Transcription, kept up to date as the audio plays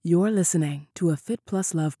You're listening to a Fit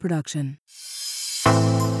Plus Love production. In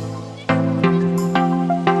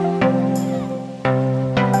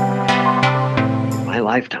my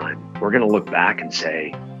lifetime, we're going to look back and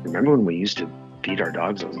say, remember when we used to feed our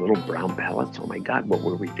dogs those little brown pellets? Oh my God, what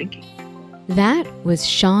were we thinking? That was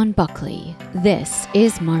Sean Buckley. This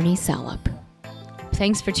is Marnie Salop.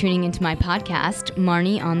 Thanks for tuning into my podcast,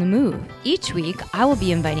 Marnie on the Move. Each week, I will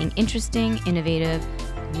be inviting interesting, innovative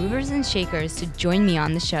movers and shakers to join me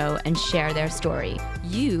on the show and share their story.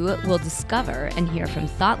 You will discover and hear from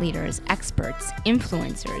thought leaders, experts,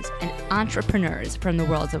 influencers, and entrepreneurs from the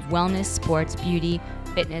worlds of wellness, sports, beauty,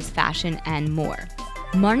 fitness, fashion, and more.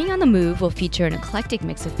 Marnie on the Move will feature an eclectic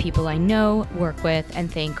mix of people I know, work with, and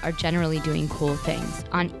think are generally doing cool things.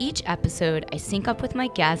 On each episode, I sync up with my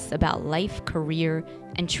guests about life, career,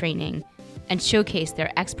 and training, and showcase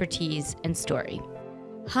their expertise and story.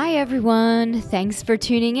 Hi, everyone. Thanks for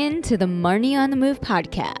tuning in to the Marnie on the Move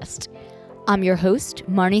podcast. I'm your host,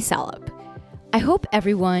 Marnie Salop. I hope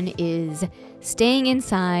everyone is staying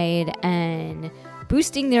inside and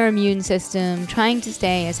boosting their immune system, trying to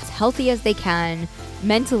stay as healthy as they can,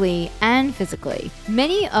 mentally and physically.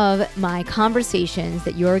 Many of my conversations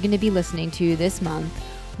that you're going to be listening to this month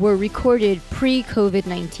were recorded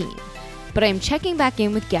pre-COVID-19. But I'm checking back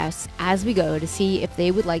in with guests as we go to see if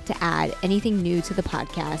they would like to add anything new to the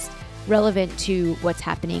podcast relevant to what's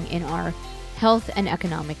happening in our health and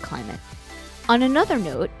economic climate. On another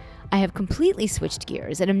note, I have completely switched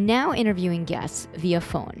gears and am now interviewing guests via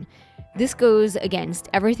phone. This goes against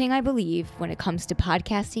everything I believe when it comes to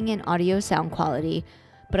podcasting and audio sound quality,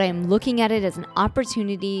 but I am looking at it as an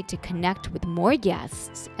opportunity to connect with more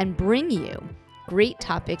guests and bring you great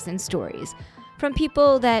topics and stories from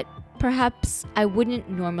people that perhaps I wouldn't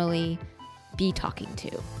normally be talking to.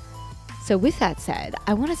 So with that said,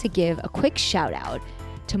 I wanted to give a quick shout out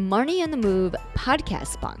to Marnie on the Move podcast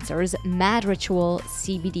sponsors, Mad Ritual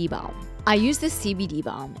CBD Balm. I use this CBD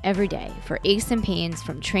balm every day for aches and pains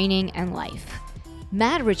from training and life.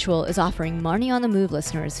 Mad Ritual is offering Marnie on the Move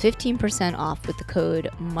listeners 15% off with the code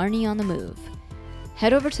Marnie on the Move.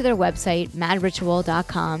 Head over to their website,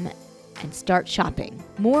 madritual.com, and start shopping.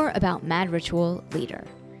 More about Mad Ritual later.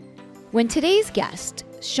 When today's guest,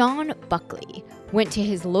 Sean Buckley, went to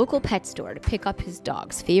his local pet store to pick up his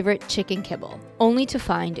dog's favorite chicken kibble, only to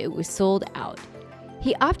find it was sold out,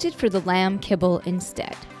 he opted for the lamb kibble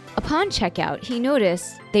instead. Upon checkout, he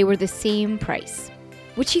noticed they were the same price,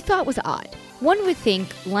 which he thought was odd. One would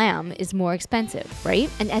think lamb is more expensive, right?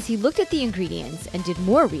 And as he looked at the ingredients and did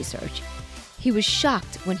more research, he was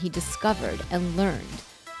shocked when he discovered and learned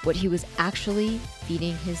what he was actually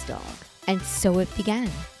feeding his dog. And so it began.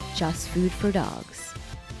 Just Food for Dogs.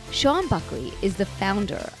 Sean Buckley is the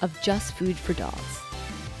founder of Just Food for Dogs,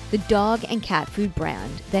 the dog and cat food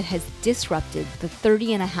brand that has disrupted the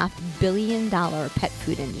 $30.5 billion pet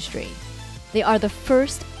food industry. They are the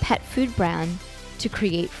first pet food brand to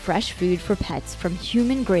create fresh food for pets from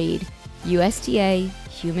human-grade, USDA,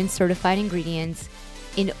 human-certified ingredients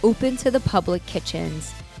in open-to-the-public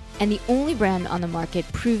kitchens, and the only brand on the market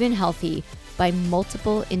proven healthy by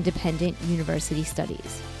multiple independent university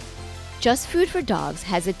studies. Just Food for Dogs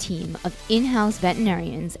has a team of in-house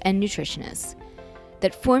veterinarians and nutritionists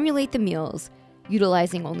that formulate the meals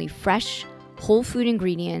utilizing only fresh, whole food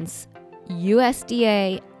ingredients,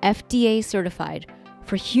 USDA, FDA certified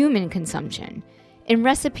for human consumption, in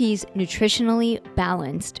recipes nutritionally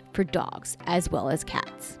balanced for dogs as well as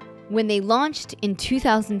cats. When they launched in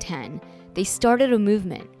 2010, they started a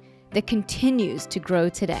movement that continues to grow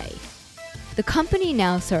today. The company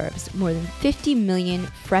now serves more than 50 million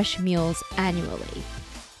fresh meals annually.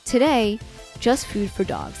 Today, Just Food for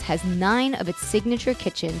Dogs has 9 of its signature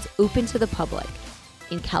kitchens open to the public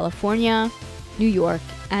in California, New York,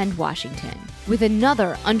 and Washington, with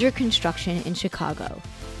another under construction in Chicago,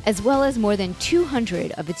 as well as more than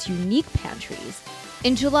 200 of its unique pantries.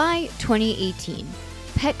 In July 2018,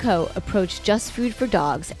 Petco approached Just Food for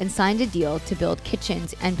Dogs and signed a deal to build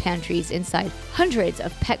kitchens and pantries inside hundreds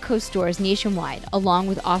of Petco stores nationwide, along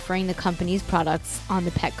with offering the company's products on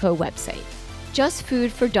the Petco website. Just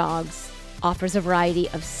Food for Dogs offers a variety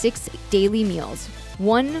of 6 daily meals,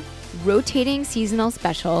 1 rotating seasonal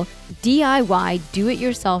special, DIY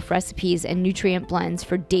do-it-yourself recipes and nutrient blends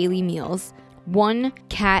for daily meals, 1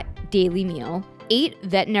 cat daily meal, 8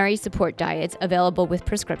 veterinary support diets available with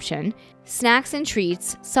prescription, snacks and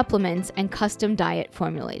treats, supplements, and custom diet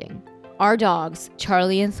formulating. Our dogs,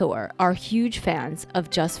 Charlie and Thor, are huge fans of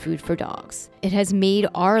Just Food for Dogs. It has made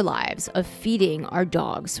our lives of feeding our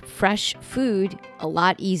dogs fresh food a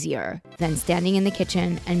lot easier than standing in the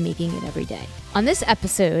kitchen and making it every day. On this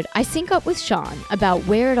episode, I sync up with Sean about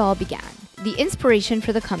where it all began, the inspiration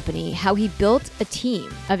for the company, how he built a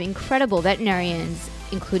team of incredible veterinarians,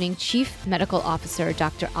 including Chief Medical Officer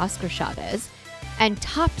Dr. Oscar Chavez and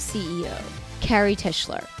top CEO Carrie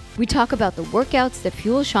Tischler. We talk about the workouts that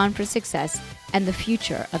fuel Sean for success and the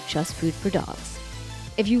future of Just Food for Dogs.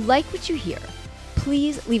 If you like what you hear,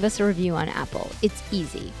 please leave us a review on Apple. It's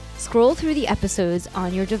easy. Scroll through the episodes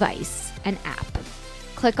on your device and app.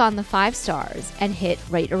 Click on the 5 stars and hit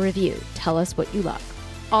write a review. Tell us what you love.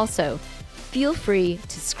 Also, feel free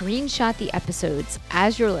to screenshot the episodes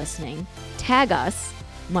as you're listening, tag us,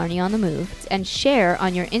 Marnie on the Move, and share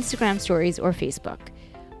on your Instagram stories or Facebook.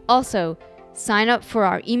 Also, sign up for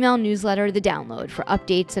our email newsletter, The Download, for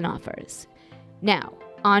updates and offers. Now,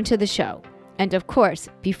 on to the show. And of course,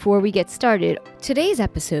 before we get started, today's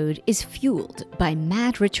episode is fueled by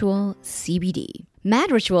Mad Ritual CBD.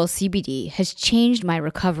 Mad Ritual CBD has changed my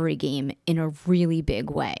recovery game in a really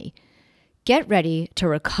big way. Get ready to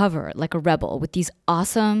recover like a rebel with these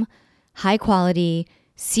awesome, high-quality,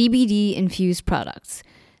 CBD-infused products.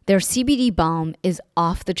 Their CBD balm is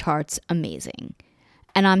off the charts amazing.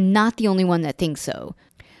 And I'm not the only one that thinks so.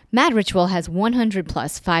 Mad Ritual has 100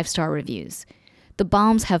 plus 5-star reviews. The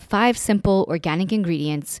balms have 5 simple organic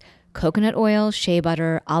ingredients: coconut oil, shea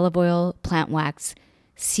butter, olive oil, plant wax,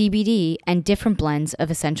 CBD, and different blends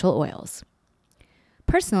of essential oils.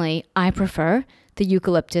 Personally, I prefer the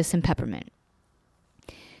eucalyptus and peppermint.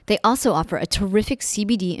 They also offer a terrific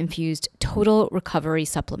CBD-infused total recovery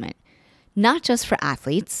supplement. Not just for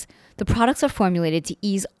athletes, the products are formulated to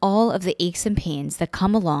ease all of the aches and pains that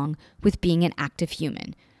come along with being an active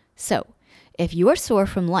human. So, if you are sore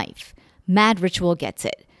from life, Mad Ritual gets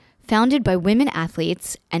it. Founded by women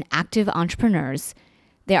athletes and active entrepreneurs,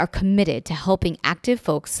 they are committed to helping active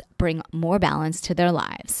folks bring more balance to their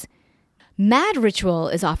lives. Mad Ritual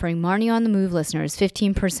is offering Marnie on the Move listeners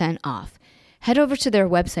 15% off. Head over to their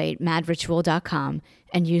website, madritual.com,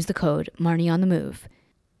 and use the code Marnie on the Move.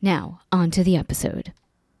 Now, on to the episode.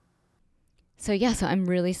 So I'm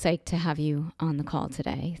really psyched to have you on the call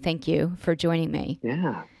today. Thank you for joining me.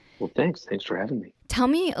 Yeah. Well, thanks. Thanks for having me. Tell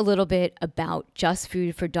me a little bit about Just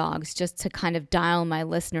Food for Dogs, just to kind of dial my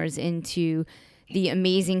listeners into the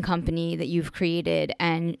amazing company that you've created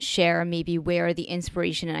and share maybe where the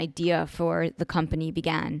inspiration and idea for the company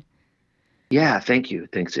began. Yeah, thank you.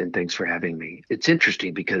 Thanks. And thanks for having me. It's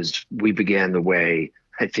interesting because we began the way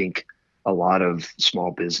I think a lot of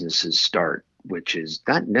small businesses start, which is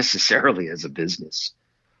not necessarily as a business.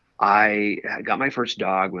 I got my first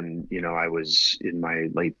dog when, I was in my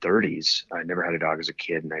late 30s. I never had a dog as a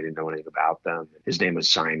kid and I didn't know anything about them. His name was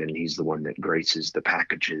Simon. He's the one that graces the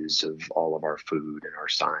packages of all of our food and our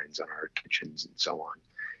signs on our kitchens and so on.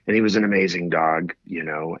 And he was an amazing dog,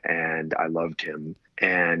 and I loved him.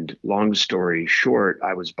 And long story short,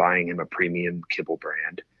 I was buying him a premium kibble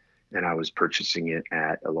brand and I was purchasing it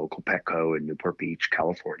at a local Petco in Newport Beach,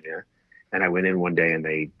 California. And I went in one day and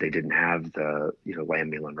they didn't have the,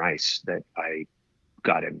 lamb meal and rice that I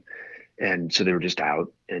got him. And so they were just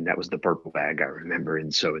out, and that was the purple bag, I remember.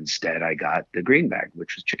 And so instead I got the green bag,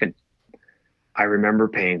 which was chicken. I remember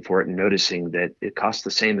paying for it and noticing that it cost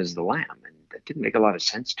the same as the lamb. And that didn't make a lot of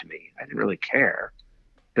sense to me. I didn't really care,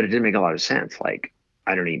 but it didn't make a lot of sense. Like,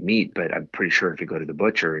 I don't eat meat, but I'm pretty sure if you go to the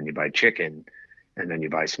butcher and you buy chicken and then you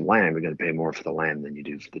buy some lamb, you're going to pay more for the lamb than you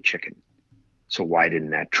do for the chicken. So why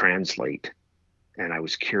didn't that translate? And I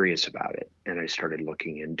was curious about it, and I started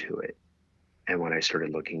looking into it. And when I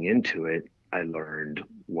started looking into it, I learned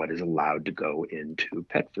what is allowed to go into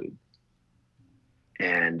pet food.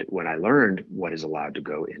 And when I learned what is allowed to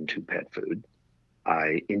go into pet food,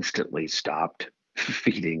 I instantly stopped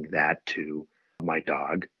feeding that to my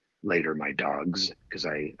dog, later my dogs, because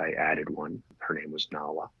I added one. Her name was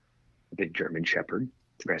Nala, a big German Shepherd,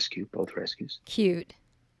 rescue, both rescues. Cute.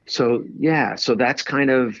 So that's kind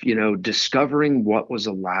of, discovering what was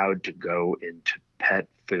allowed to go into pet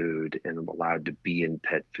food and allowed to be in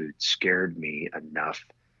pet food scared me enough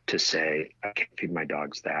to say, I can't feed my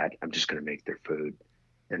dogs that. I'm just going to make their food.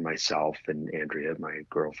 And myself and Andrea, my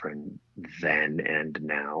girlfriend then and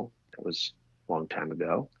now, that was a long time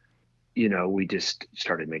ago, we just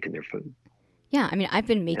started making their food. Yeah, I mean, I've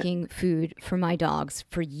been making food for my dogs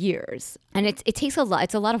for years, and it takes a lot.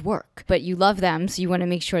 It's a lot of work, but you love them, so you want to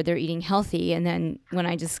make sure they're eating healthy. And then when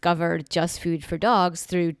I discovered Just Food for Dogs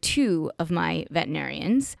through 2 of my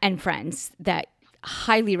veterinarians and friends that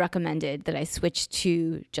highly recommended that I switch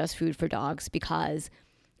to Just Food for Dogs because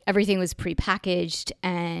everything was prepackaged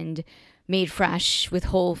and made fresh with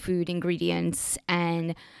whole food ingredients,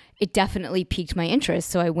 and it definitely piqued my interest.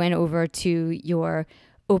 So I went over to your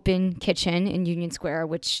open kitchen in Union Square,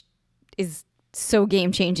 which is so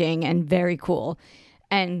game-changing and very cool,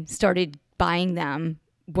 and started buying them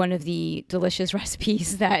one of the delicious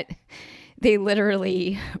recipes that they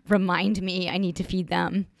literally remind me I need to feed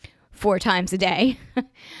them 4 times a day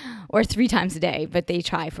or 3 times a day, but they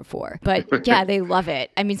try for 4. But yeah, they love it.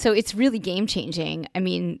 I mean, so it's really game changing. I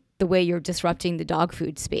mean, the way you're disrupting the dog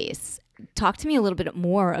food space. Talk to me a little bit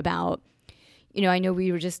more about, I know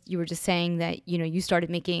you were just saying that, you started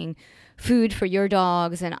making food for your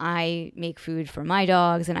dogs and I make food for my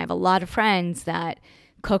dogs. And I have a lot of friends that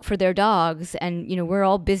cook for their dogs and, we're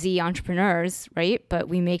all busy entrepreneurs, right? But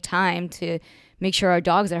we make time to make sure our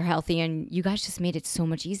dogs are healthy, and you guys just made it so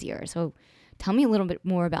much easier. So tell me a little bit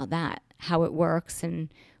more about that, how it works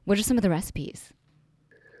and what are some of the recipes?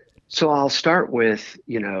 So I'll start with,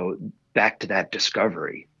 back to that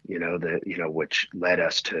discovery, which led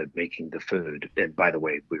us to making the food. And by the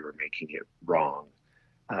way, we were making it wrong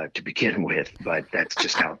to begin with, but that's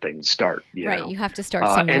just how things start. Right. You have to start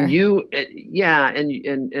somewhere. And you,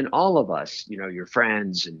 and all of us, your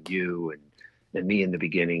friends and you and me in the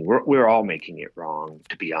beginning, we're all making it wrong,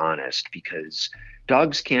 to be honest, because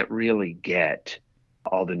dogs can't really get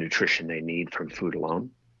all the nutrition they need from food alone.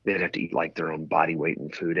 They'd have to eat like their own body weight in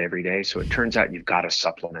food every day. So it turns out you've got to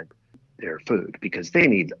supplement their food because they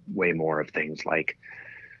need way more of things like,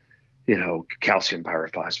 calcium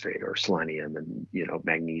pyrophosphate or selenium and,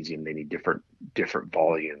 magnesium. They need different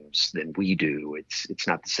volumes than we do. It's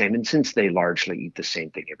not the same. And since they largely eat the same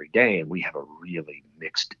thing every day and we have a really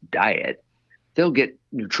mixed diet, they'll get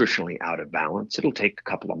nutritionally out of balance. It'll take a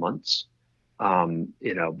couple of months,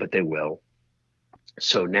 but they will.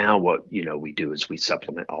 So now what, we do is we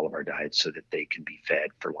supplement all of our diets so that they can be fed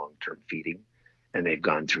for long-term feeding. And they've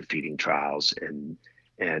gone through feeding trials and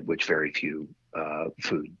which very few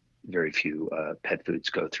pet foods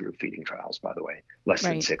go through feeding trials, by the way, less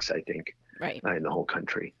than 6, I think, in the whole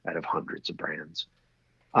country out of hundreds of brands.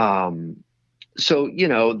 So,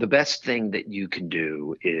 the best thing that you can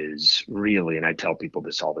do is really, and I tell people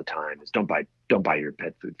this all the time, is don't buy your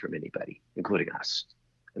pet food from anybody, including us.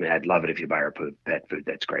 I mean, I'd love it if you buy our pet food.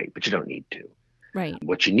 That's great, but you don't need to. Right.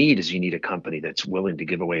 What you need is a company that's willing to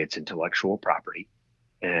give away its intellectual property.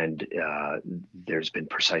 And there's been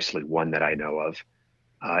precisely one that I know of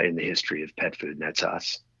in the history of pet food, and that's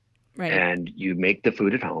us. Right. And you make the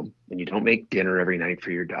food at home, and you don't make dinner every night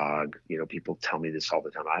for your dog. People tell me this all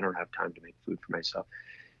the time. I don't have time to make food for myself.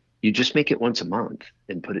 You just make it once a month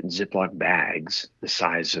and put it in Ziploc bags, the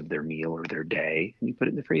size of their meal or their day, and you put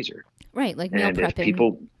it in the freezer. Right, like meal prepping. If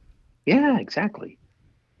people, yeah, exactly.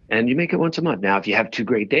 And you make it once a month. Now, if you have 2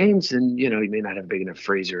 Great Danes, then, you may not have a big enough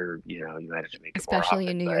freezer. You might have to make it more especially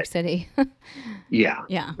often, in New York City. Yeah.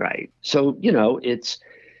 Yeah. Right. So, it's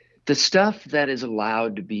the stuff that is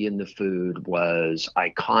allowed to be in the food was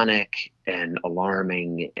iconic and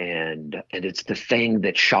alarming. And it's the thing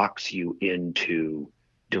that shocks you into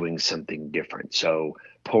doing something different. So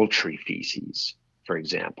poultry feces, for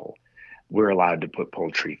example. We're allowed to put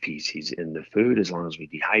poultry feces in the food as long as we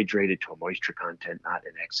dehydrate it to a moisture content not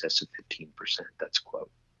in excess of 15%. That's a quote.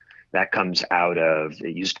 That comes out of,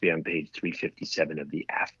 it used to be on page 357 of the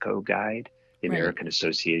AAFCO guide, the American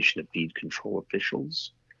Association of Feed Control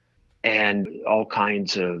Officials, and all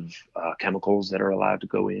kinds of chemicals that are allowed to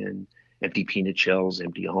go in, empty peanut shells,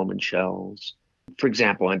 empty almond shells. For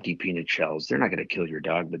example, empty peanut shells, they're not going to kill your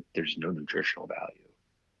dog, but there's no nutritional value.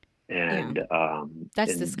 And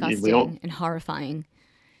that's disgusting and horrifying.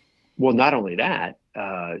 Well, not only that,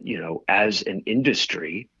 as an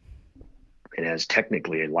industry and as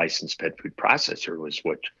technically a licensed pet food processor,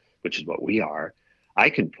 which is what we are, I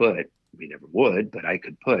can put, we never would, but I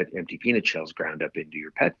could put empty peanut shells ground up into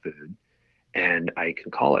your pet food, and I can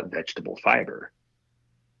call it vegetable fiber.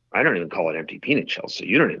 I don't even call it empty peanut shells, so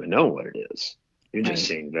you don't even know what it is. You're just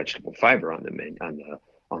seeing vegetable fiber on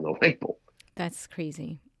the label. That's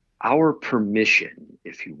crazy. Our permission,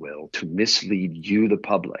 if you will, to mislead you, the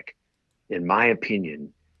public, in my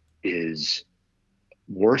opinion, is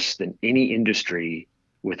worse than any industry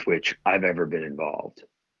with which I've ever been involved.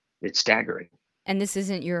 It's staggering. And this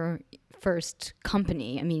isn't your first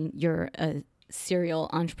company. I mean, you're a serial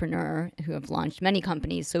entrepreneur who have launched many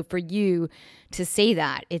companies. So for you to say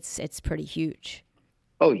that, it's pretty huge.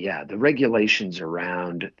 Oh, yeah. The regulations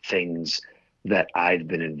around things that I've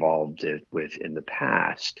been involved with in the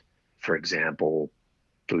past, for example,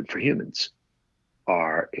 Food for Humans,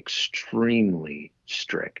 are extremely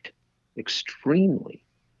strict, extremely.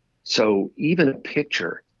 So even a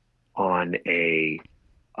picture on a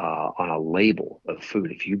label of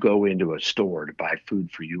food, if you go into a store to buy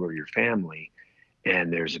food for you or your family,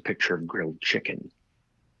 and there's a picture of grilled chicken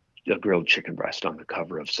breast on the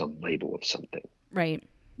cover of some label of something. Right.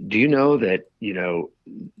 Do you know that,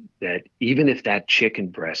 that even if that chicken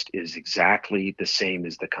breast is exactly the same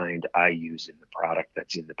as the kind I use in the product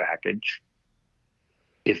that's in the package,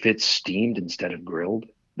 if it's steamed instead of grilled,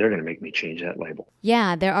 they're going to make me change that label.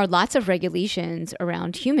 Yeah, there are lots of regulations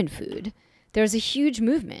around human food. There's a huge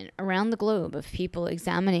movement around the globe of people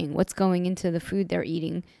examining what's going into the food they're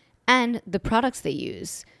eating and the products they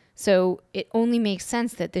use. So it only makes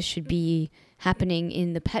sense that this should be happening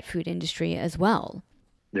in the pet food industry as well.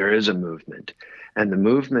 There is a movement, and the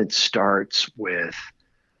movement starts with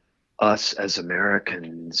us as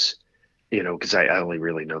Americans, because I only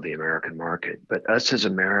really know the American market, but us as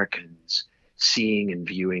Americans seeing and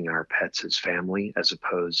viewing our pets as family as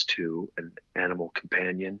opposed to an animal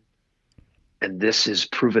companion. And this has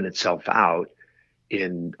proven itself out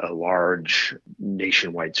in a large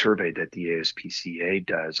nationwide survey that the ASPCA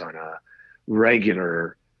does on a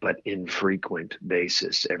regular but infrequent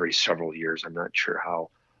basis every several years. I'm not sure how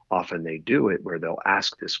often they do it, where they'll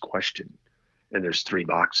ask this question. And there's 3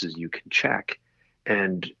 boxes you can check.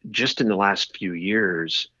 And just in the last few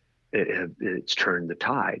years, it's turned the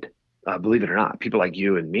tide. Believe it or not, people like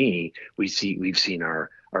you and me, we've seen our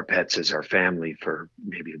pets as our family for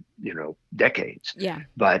maybe decades. Yeah.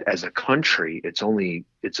 But as a country, it's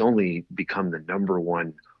only become the number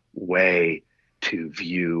one way to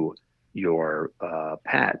view your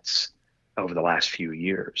pets over the last few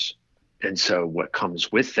years. And so what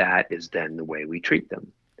comes with that is then the way we treat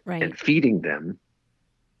them. Right. And feeding them,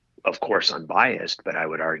 of course, unbiased, but I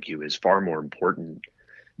would argue is far more important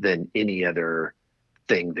than any other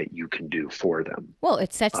thing that you can do for them. Well,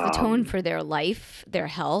 it sets the tone for their life, their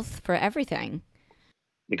health, for everything.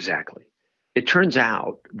 Exactly. It turns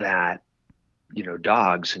out that,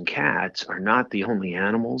 dogs and cats are not the only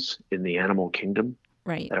animals in the animal kingdom.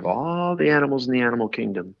 Right. Out of all the animals in the animal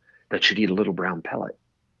kingdom that should eat a little brown pellet.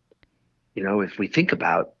 If we think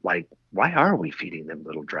about, why are we feeding them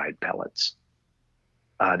little dried pellets?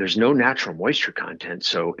 There's no natural moisture content,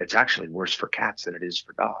 so it's actually worse for cats than it is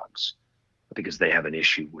for dogs because they have an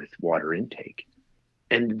issue with water intake.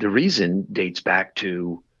 And the reason dates back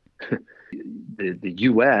to the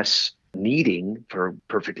U.S. needing, for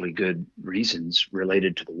perfectly good reasons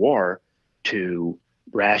related to the war, to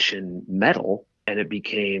ration metal, and it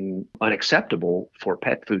became unacceptable for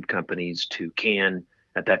pet food companies to can.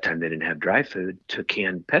 At that time, they didn't have dry food, to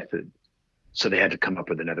can pet food. So they had to come up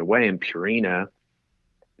with another way. And Purina,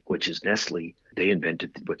 which is Nestle, they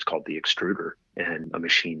invented what's called the extruder, and a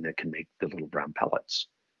machine that can make the little brown pellets.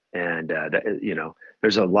 And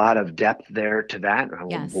there's a lot of depth there to that. I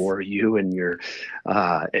won't bore you and your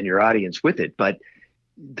audience with it, but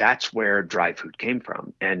that's where dry food came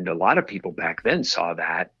from. And a lot of people back then saw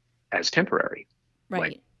that as temporary,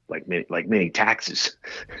 right? Like many taxes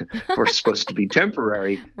were supposed to be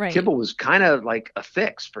temporary. Right. Kibble was kind of like a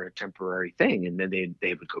fix for a temporary thing, and then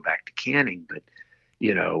they would go back to canning. But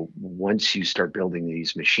once you start building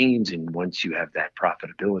these machines, and once you have that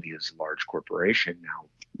profitability as a large corporation, now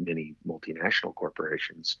many multinational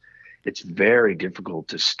corporations, it's very difficult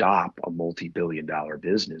to stop a multi-billion-dollar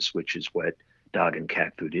business, which is what dog and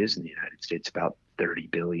cat food is in the United States. About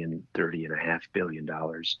 $30.5 billion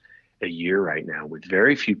a year right now, with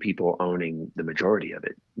very few people owning the majority of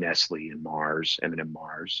it. Nestle and Mars, M&M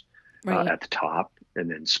Mars, Right. At the top, and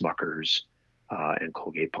then Smuckers and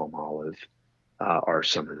Colgate-Palmolive are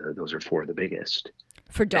those are 4 of the biggest.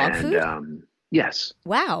 For dog food? Yes.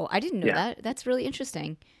 Wow, I didn't know Yeah. that. That's really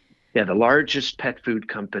interesting. Yeah, the largest pet food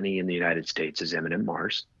company in the United States is M&M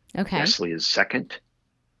Mars. Okay. Nestle is second,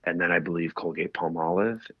 and then I believe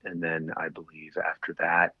Colgate-Palmolive, and then I believe after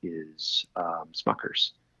that is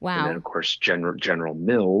Smuckers. Wow. And then, of course, General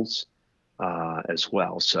Mills as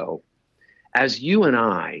well. So as you and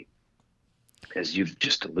I, as you've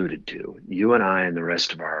just alluded to, you and I and the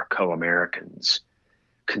rest of our co-Americans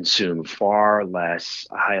consume far less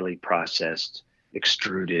highly processed,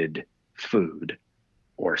 extruded food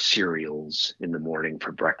or cereals in the morning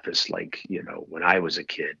for breakfast. Like, when I was a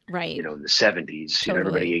kid, Right. in the 70s, Totally.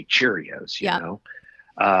 everybody ate Cheerios,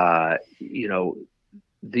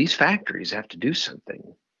 these factories have to do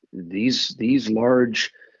something. These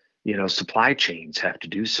large, supply chains have to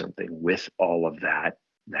do something with all of that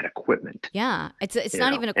equipment. Yeah. It's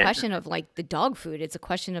not even a question of like the dog food. It's a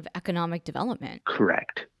question of economic development.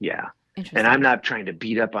 Correct. Yeah. Interesting. And I'm not trying to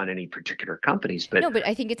beat up on any particular companies, but No, but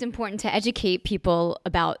I think it's important to educate people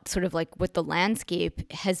about sort of like what the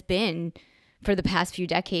landscape has been for the past few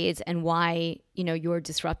decades and why, you're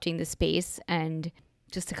disrupting the space, and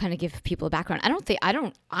just to kind of give people a background.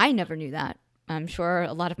 I never knew that. I'm sure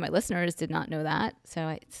a lot of my listeners did not know that. So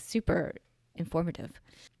it's super informative.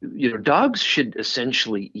 Dogs should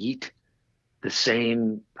essentially eat the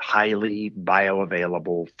same highly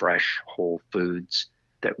bioavailable, fresh, whole foods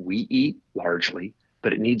that we eat largely,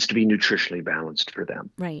 but it needs to be nutritionally balanced for them.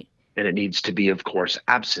 Right. And it needs to be, of course,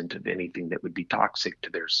 absent of anything that would be toxic to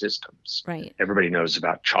their systems. Right. Everybody knows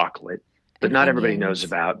about chocolate, but And not everybody knows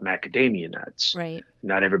onions. about macadamia nuts. Right.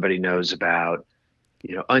 Not everybody knows about,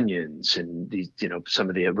 onions and these, some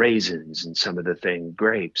of the raisins and some of the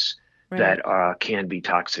grapes Right. that can be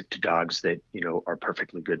toxic to dogs that, are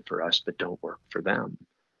perfectly good for us, but don't work for them.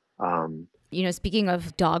 Speaking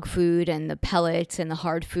of dog food and the pellets and the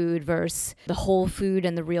hard food versus the whole food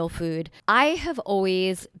and the real food, I have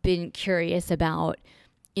always been curious about,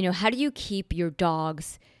 how do you keep your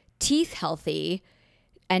dog's teeth healthy?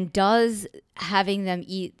 And does having them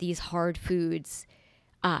eat these hard foods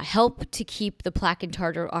help to keep the plaque and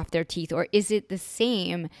tartar off their teeth? Or is it the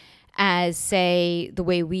same as, say, the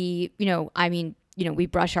way we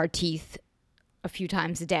brush our teeth a few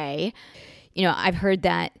times a day? I've heard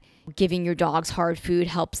that giving your dogs hard food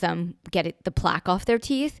helps them get the plaque off their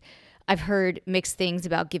teeth. I've heard mixed things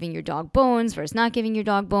about giving your dog bones versus not giving your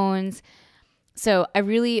dog bones. So I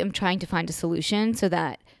really am trying to find a solution so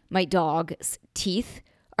that my dog's teeth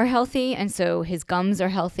are healthy and so his gums are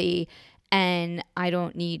healthy and I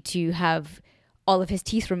don't need to have all of his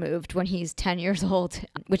teeth removed when he's 10 years old,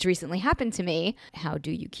 which recently happened to me. How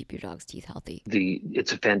do you keep your dog's teeth healthy?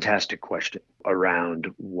 It's a fantastic question around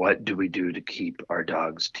what do we do to keep our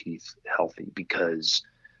dog's teeth healthy? Because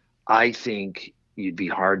I think you'd be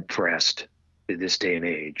hard pressed in this day and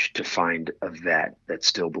age to find a vet that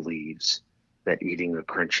still believes that eating a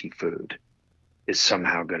crunchy food is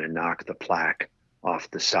somehow going to knock the plaque off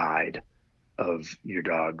the side of your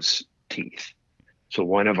dog's teeth. So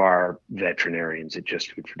one of our veterinarians at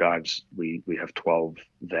Just Food for Dogs, we have 12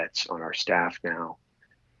 vets on our staff now.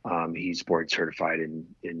 He's board certified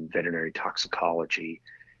in veterinary toxicology.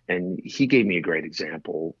 And he gave me a great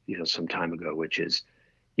example, some time ago, which is,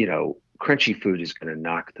 crunchy food is going to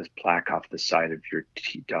knock the plaque off the side of your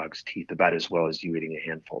dog's teeth about as well as you eating a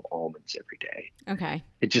handful of almonds every day. Okay.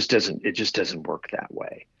 It just doesn't work that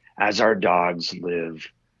way. As our dogs live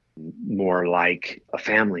more like a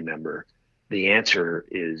family member, the answer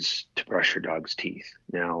is to brush your dog's teeth.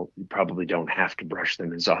 Now, you probably don't have to brush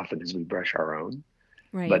them as often as we brush our own,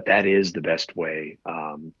 Right. but that is the best way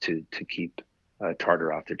to keep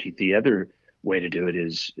tartar off their teeth. The other way to do it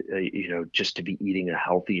is, just to be eating a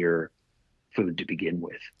healthier food to begin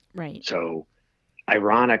with. Right. So,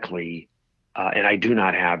 ironically, and I do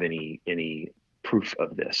not have any proof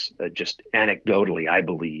of this, just anecdotally, I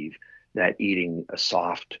believe that eating a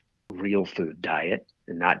soft, real food diet,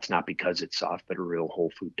 and it's not because it's soft, but a real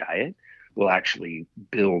whole food diet, will actually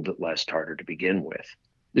build less tartar to begin with.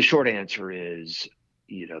 The short answer is,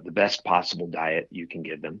 the best possible diet you can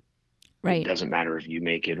give them. Right. It doesn't matter if you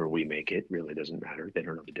make it or we make it. Really doesn't matter. They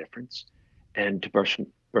don't know the difference. And to brush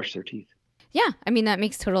their teeth. Yeah. I mean, that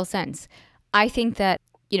makes total sense. I think that,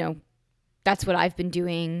 that's what I've been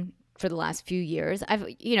doing for the last few years.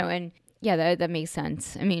 And yeah, that makes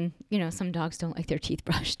sense. I mean, some dogs don't like their teeth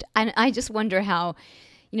brushed. And I just wonder how,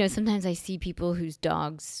 sometimes I see people whose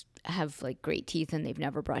dogs have like great teeth and they've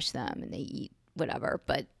never brushed them and they eat whatever.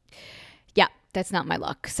 But yeah, that's not my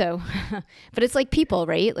luck. So, but it's like people,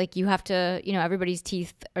 right? Like you have to, everybody's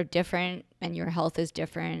teeth are different and your health is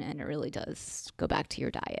different and it really does go back to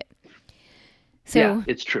your diet. So yeah,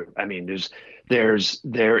 it's true. I mean, there is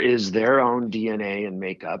their own DNA and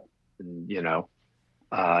makeup, and,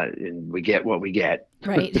 and we get what we get.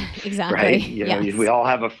 Right. Exactly. Right. Yes. We all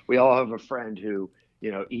have a friend who,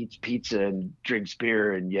 eats pizza and drinks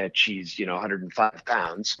beer, and yet she's, 105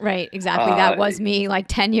 pounds. Right. Exactly. That was me like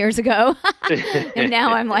 10 years ago. And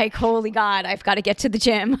now I'm like, holy God, I've got to get to the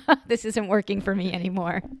gym. This isn't working for me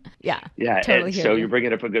anymore. Yeah. Yeah. Totally. And so you're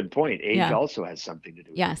bringing up a good point. Age Yeah. also has something to do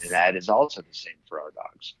with Yes. it. And that is also the same for our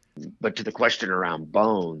dogs. But to the question around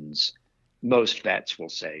bones, most vets will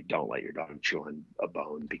say, don't let your dog chew on a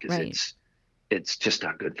bone because Right. it's just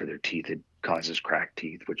not good for their teeth. It causes cracked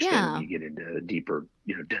teeth, which Yeah. then you get into deeper,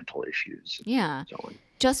 dental issues. Yeah. And so on.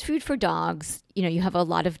 Just Food for Dogs, you have a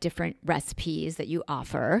lot of different recipes that you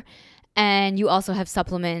offer. And you also have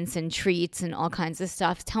supplements and treats and all kinds of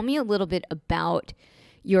stuff. Tell me a little bit about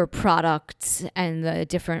your products and the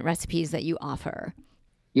different recipes that you offer.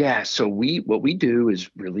 Yeah, so what we do is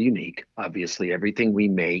really unique. Obviously, everything we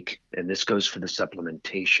make, and this goes for the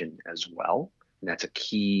supplementation as well. And that's a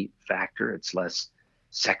key factor. It's less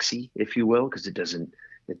sexy, if you will, because it doesn't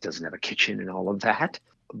have a kitchen and all of that.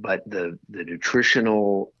 But the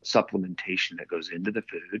nutritional supplementation that goes into the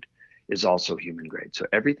food is also human grade. So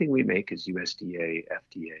everything we make is USDA,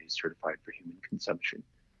 FDA certified for human consumption,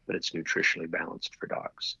 but it's nutritionally balanced for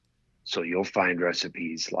dogs. So you'll find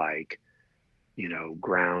recipes like,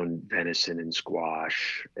 ground venison and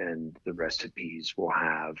squash, and the recipes will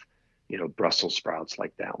have, Brussels sprouts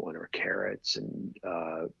like that one, or carrots, and,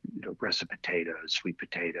 russet potatoes, sweet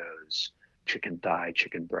potatoes, chicken thigh,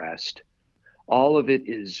 chicken breast. All of it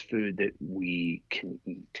is food that we can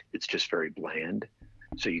eat. It's just very bland,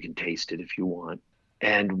 so you can taste it if you want.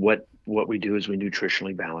 And what we do is we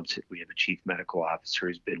nutritionally balance it. We have a chief medical officer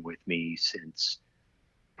who's been with me since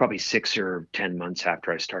probably 6 or 10 months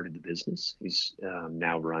after I started the business. He's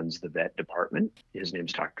now runs the vet department. His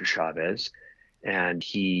name's Dr. Chavez, and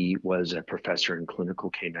he was a professor in clinical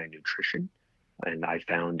canine nutrition. And I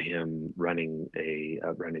found him running the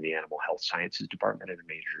animal health sciences department at a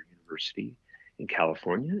major university in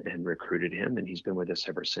California, and recruited him, and he's been with us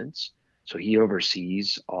ever since. So he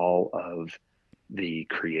oversees all of the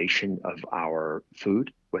creation of our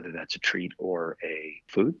food, whether that's a treat or a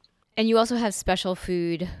food. And you also have special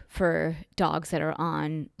food for dogs that are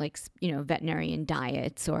on veterinarian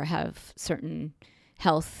diets or have certain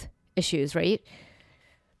health issues, right?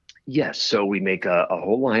 Yes. So we make a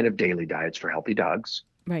whole line of daily diets for healthy dogs.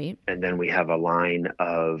 Right. And then we have a line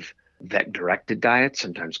of vet-directed diets,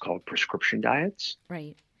 sometimes called prescription diets.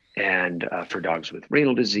 Right. And for dogs with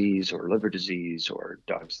renal disease or liver disease, or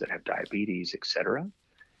dogs that have diabetes, et cetera.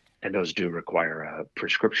 And those do require a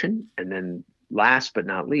prescription. And then last but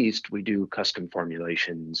not least, we do custom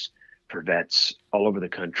formulations for vets all over the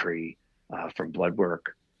country, from blood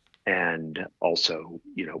work, and also,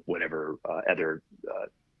 whatever other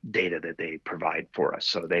data that they provide for us.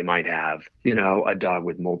 So they might have, a dog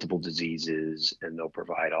with multiple diseases, and they'll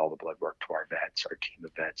provide all the blood work to our vets, our team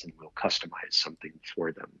of vets, and we'll customize something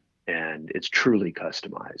for them. And it's truly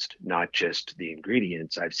customized, not just the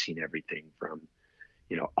ingredients. I've seen everything from,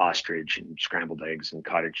 ostrich and scrambled eggs and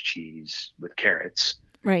cottage cheese with carrots,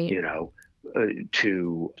 right,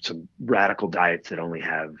 to some radical diets that only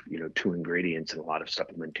have, 2 ingredients and a lot of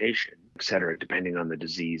supplementation, et cetera, depending on the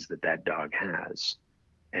disease that dog has.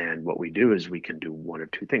 And what we do is we can do one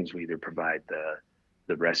of two things. We either provide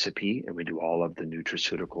the recipe, and we do all of the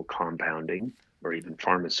nutraceutical compounding or even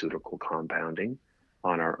pharmaceutical compounding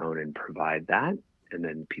on our own and provide that, and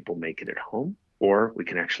then people make it at home. Or we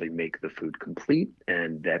can actually make the food complete,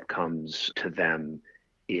 and that comes to them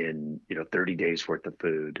in 30 days worth of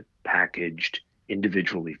food, packaged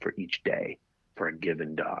individually for each day for a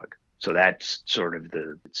given dog. So that's sort of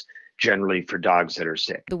it's generally for dogs that are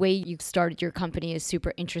sick. The way you started your company is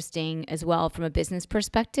super interesting as well from a business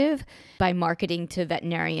perspective, by marketing to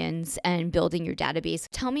veterinarians and building your database.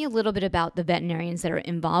 Tell me a little bit about the veterinarians that are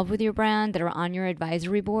involved with your brand, that are on your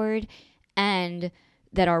advisory board, and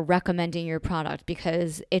that are recommending your product,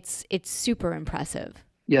 because it's super impressive.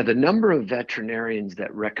 Yeah, the number of veterinarians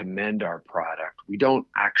that recommend our product, we don't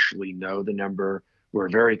actually know the number. We're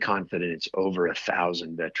very confident it's over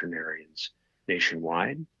 1,000 veterinarians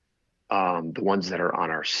nationwide. The ones that are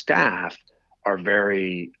on our staff are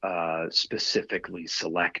very specifically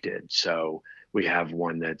selected. So we have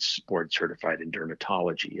one that's board certified in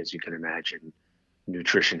dermatology. As you can imagine,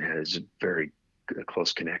 nutrition has a very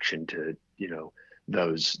close connection to,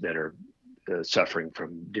 those that are suffering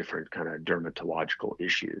from different kind of dermatological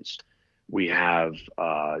issues. We have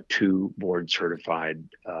 2 board certified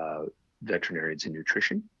veterinarians in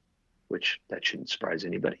nutrition, which that shouldn't surprise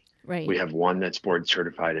anybody. Right. We have one that's board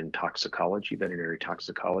certified in toxicology, veterinary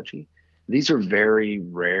toxicology. These are very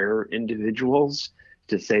rare individuals,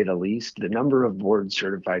 to say the least. The number of board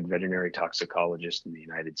certified veterinary toxicologists in the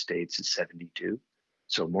United States is 72.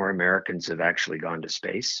 So more Americans have actually gone to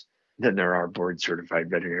space than there are board certified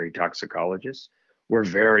veterinary toxicologists. We're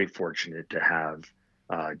very fortunate to have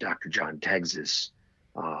Dr. John Texas,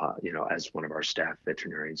 as one of our staff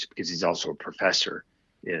veterinarians, because he's also a professor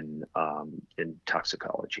in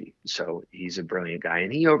toxicology. So he's a brilliant guy,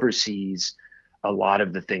 and he oversees a lot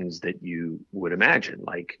of the things that you would imagine,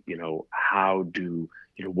 like,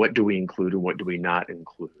 what do we include and what do we not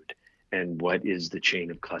include, and what is the chain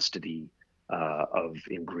of custody of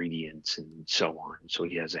ingredients and so on. So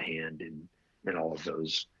he has a hand in all of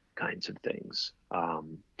those kinds of things.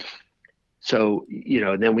 So,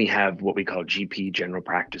 then we have what we call GP, general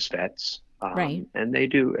practice vets. Right. And they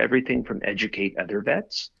do everything from educate other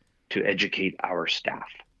vets to educate our staff.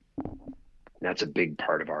 That's a big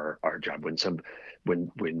part of our job. When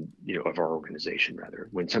of our organization, rather,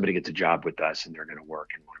 when somebody gets a job with us and they're going to work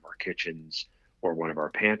in one of our kitchens or one of our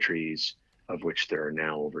pantries, of which there are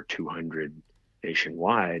now over 200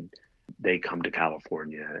 nationwide, they come to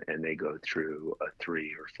California and they go through a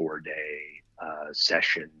 3 or 4 day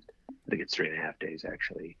session. I think it's 3.5 days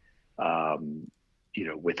actually,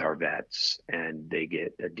 with our vets, and they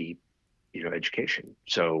get a deep, education.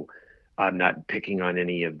 So I'm not picking on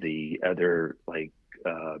any of the other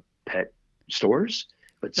pet stores,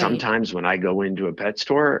 but Right. sometimes when I go into a pet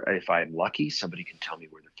store, if I'm lucky, somebody can tell me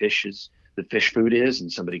where the fish food is,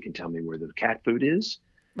 and somebody can tell me where the cat food is,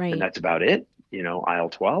 and Right. that's about it. Aisle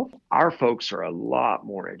 12. Our folks are a lot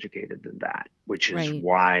more educated than that, which is Right.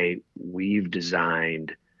 why we've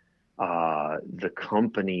designed the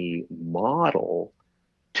company model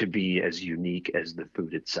to be as unique as the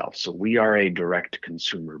food itself. So we are a direct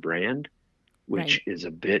consumer brand, which Right. is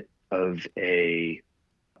a bit of a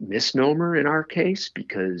misnomer in our case,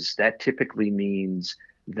 because that typically means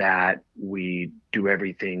that we do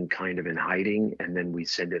everything kind of in hiding and then we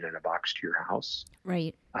send it in a box to your house.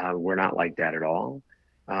 Right. We're not like that at all.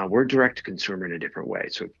 We're direct to consumer in a different way.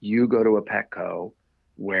 So if you go to a Petco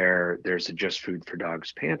where there's a Just Food for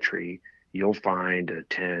Dogs pantry, you'll find a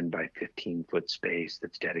 10 by 15-foot space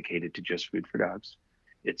that's dedicated to Just Food for Dogs.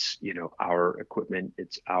 It's, our equipment,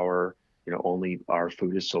 it's our, only our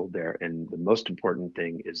food is sold there. And the most important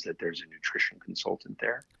thing is that there's a nutrition consultant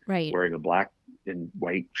there Right. wearing a black and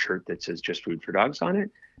white shirt that says Just Food for Dogs on it.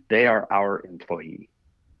 They are our employee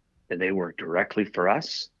and they work directly for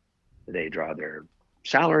us. They draw their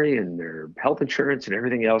salary and their health insurance and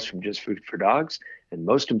everything else from Just Food for Dogs. And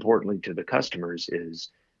most importantly to the customers is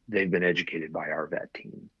they've been educated by our vet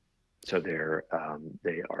team. So they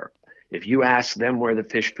are. If you ask them where the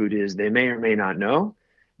fish food is, they may or may not know.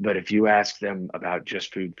 But if you ask them about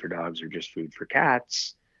Just Food for Dogs or Just Food for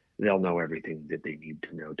Cats, they'll know everything that they need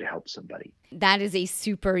to know to help somebody. That is a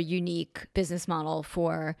super unique business model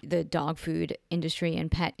for the dog food industry and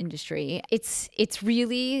pet industry. It's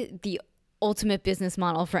really the ultimate business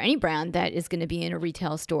model for any brand that is going to be in a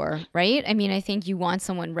retail store, right? I mean, I think you want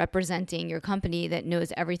someone representing your company that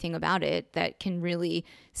knows everything about it, that can really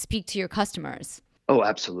speak to your customers. Oh,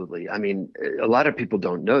 absolutely. I mean, a lot of people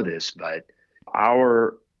don't know this, but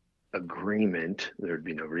our agreement, there'd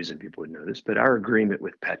be no reason people would know this, but our agreement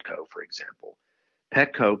with Petco, for example,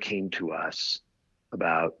 Petco came to us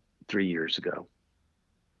about 3 years ago,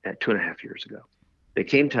 at 2.5 years ago. They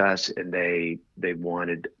came to us and they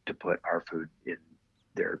wanted to put our food in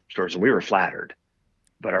their stores, and we were flattered.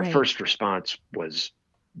 But our Right. first response was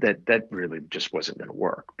that really just wasn't going to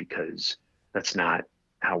work because that's not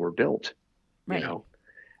how we're built, you Right. know.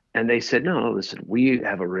 And they said, no, no, listen, we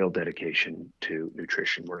have a real dedication to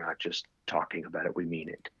nutrition. We're not just talking about it; we mean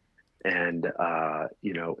it. And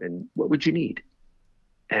and what would you need?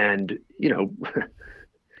 And you can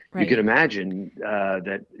Right. imagine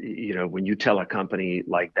that when you tell a company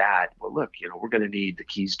like that, well, look, we're going to need the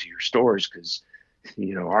keys to your stores because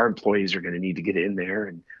our employees are going to need to get in there,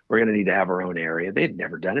 and we're going to need to have our own area. They'd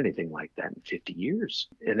never done anything like that in 50 years.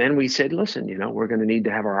 And then we said, listen, we're going to need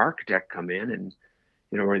to have our architect come in, and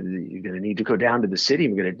you're going to need to go down to the city.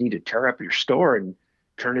 We're going to need to tear up your store and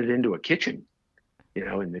turn it into a kitchen.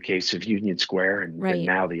 In the case of Union Square and Right.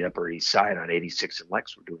 now the Upper East Side on 86 and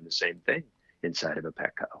Lex, we're doing the same thing inside of a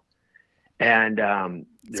Petco. And So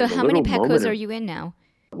there's a how many little Petcos moment are of, you in now?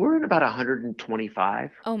 we're in about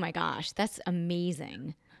 125. Oh my gosh, that's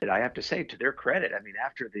amazing. And I have to say, to their credit, I mean,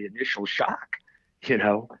 after the initial shock,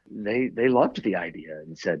 they loved the idea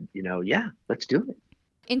and said, yeah, let's do it.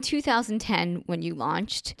 In 2010, when you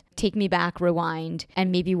launched, take me back, rewind,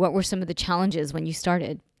 and maybe what were some of the challenges when you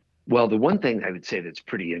started? Well, the one thing I would say that's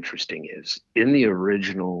pretty interesting is in the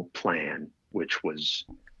original plan, which was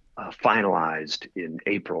finalized in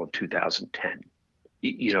April of 2010,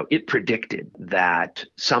 it predicted that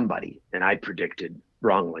somebody, and I predicted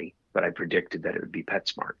wrongly, but I predicted that it would be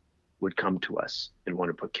PetSmart, would come to us and want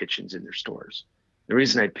to put kitchens in their stores. The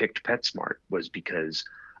reason I picked PetSmart was because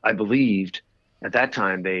I believed at that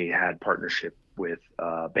time they had partnership with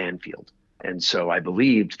Banfield. And so I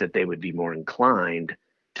believed that they would be more inclined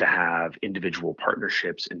to have individual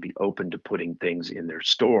partnerships and be open to putting things in their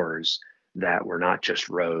stores that were not just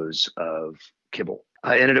rows of kibble.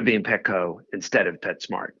 I ended up being Petco instead of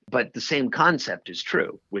PetSmart. But the same concept is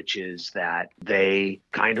true, which is that they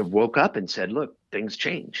kind of woke up and said, look, things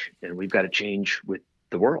change and we've got to change with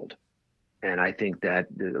the world. And I think that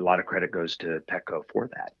a lot of credit goes to Petco for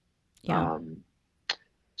that. Yeah. Um,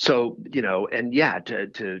 and yeah,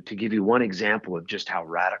 to give you one example of just how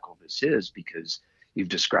radical this is, because you've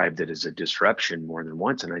described it as a disruption more than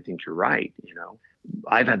once, and I think you're right.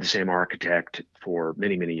 I've had the same architect for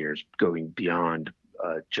many, many years, going beyond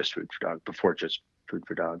Just Food for Dogs, before Just Food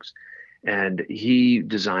for Dogs, and he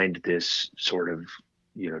designed this sort of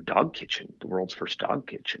dog kitchen, the world's first dog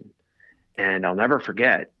kitchen. And I'll never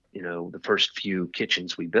forget, the first few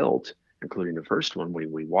kitchens we built, including the first one.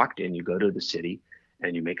 We walked in, you go to the city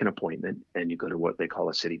and you make an appointment and you go to what they call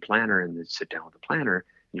a city planner and then sit down with the planner.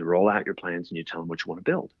 You roll out your plans and you tell them what you want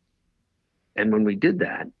to build. And when we did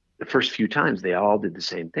that, the first few times they all did the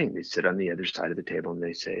same thing. They sit on the other side of the table and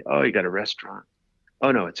they say, "Oh, you got a restaurant?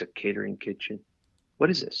 Oh no, it's a catering kitchen. What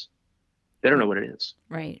is this?" They don't know what it is.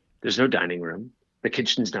 Right. There's no dining room. The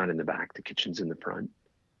kitchen's not in the back. The kitchen's in the front.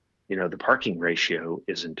 The parking ratio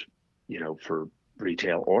isn't, for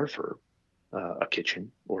retail or for a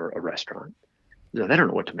kitchen or a restaurant. They don't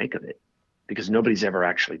know what to make of it because nobody's ever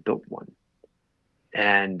actually built one.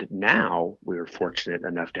 And now we're fortunate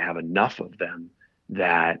enough to have enough of them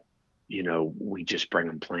that, we just bring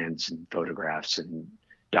them plans and photographs and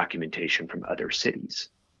documentation from other cities.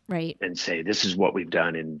 Right. And say, this is what we've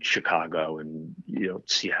done in Chicago and,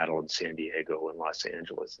 Seattle and San Diego and Los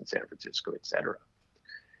Angeles and San Francisco, et cetera.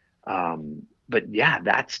 But yeah,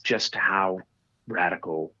 that's just how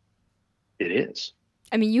radical it is.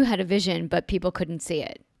 I mean, you had a vision, but people couldn't see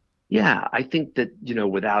it. Yeah, I think that,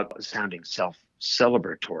 without sounding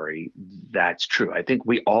self-celebratory, that's true. I think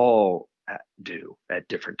we all do at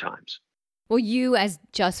different times. Well, you as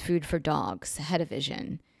Just Food for Dogs had a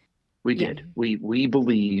vision. We did. We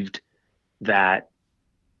believed that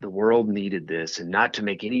the world needed this, and not to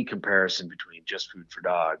make any comparison between Just Food for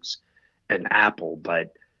Dogs and Apple,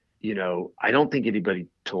 but I don't think anybody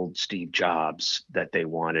told Steve Jobs that they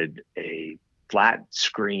wanted a flat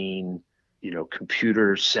screen,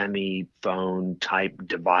 computer semi-phone type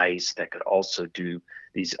device that could also do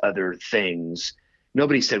these other things.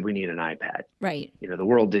 Nobody said we need an iPad. Right. The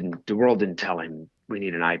world didn't tell him we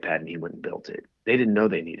need an iPad and he went and built it. They didn't know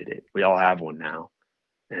they needed it. We all have one now.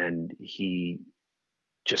 And he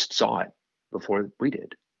just saw it before we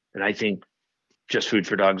did. And I think Just Food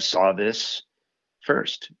for Dogs saw this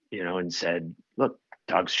first, and said, look,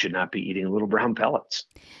 dogs should not be eating little brown pellets.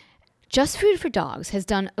 Just Food for Dogs has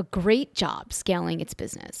done a great job scaling its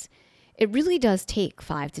business. It really does take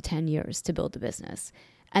 5 to 10 years to build a business.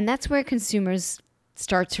 And that's where consumers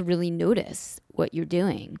start to really notice what you're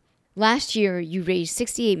doing. Last year, you raised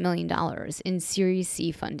 $68 million in Series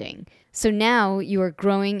C funding. So now you are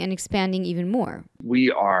growing and expanding even more.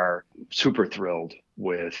 We are super thrilled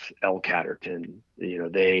with L Catterton.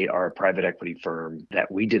 They are a private equity firm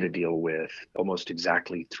that we did a deal with almost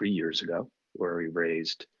exactly 3 years ago, where we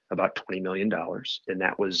raised about $20 million. And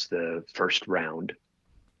that was the first round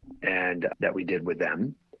and that we did with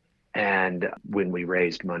them. And when we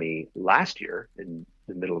raised money last year in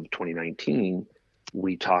the middle of 2019,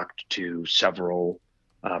 we talked to several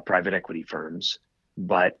private equity firms,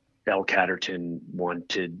 but L Catterton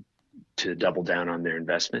wanted to double down on their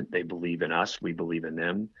investment. They believe in us. We believe in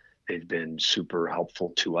them. They've been super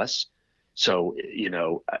helpful to us. So,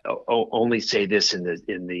 only say this in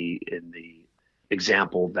the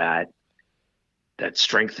example that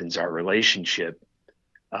strengthens our relationship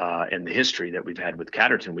and the history that we've had with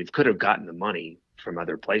Catterton. We could have gotten the money from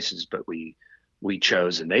other places, but we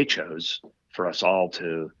chose and they chose for us all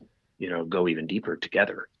to, go even deeper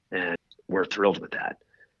together. And we're thrilled with that.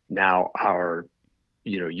 Now,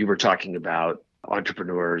 you were talking about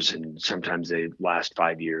entrepreneurs, and sometimes they last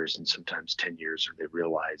 5 years and sometimes 10 years, or they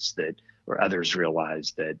realize that, or others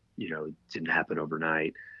realize that, it didn't happen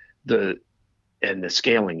overnight. And the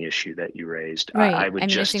scaling issue that you raised, right. I would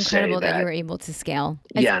just say it's incredible that you were able to scale.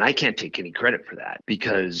 Yeah, and I can't take any credit for that,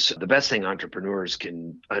 because the best thing entrepreneurs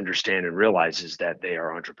can understand and realize is that they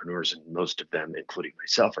are entrepreneurs, and most of them, including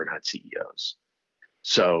myself, are not CEOs.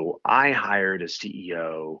 So I hired a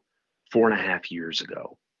CEO 4.5 years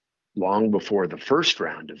ago, long before the first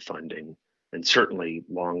round of funding, and certainly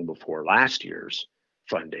long before last year's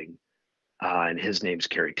funding. And his name's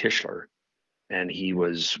Kerry Tischler. And he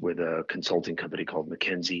was with a consulting company called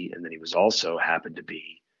McKinsey. And then he was also happened to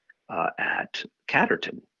be at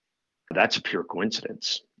Catterton. That's a pure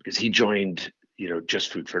coincidence, because he joined,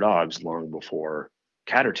 Just Food for Dogs long before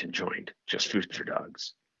Catterton joined Just Food for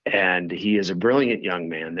Dogs. And he is a brilliant young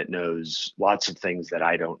man that knows lots of things that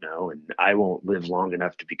I don't know. And I won't live long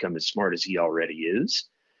enough to become as smart as he already is.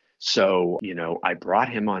 So, I brought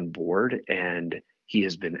him on board, and he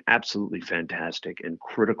has been absolutely fantastic and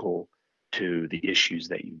critical to the issues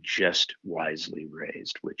that you just wisely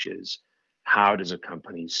raised, which is, how does a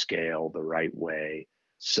company scale the right way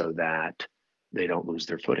so that they don't lose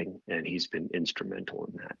their footing? And he's been instrumental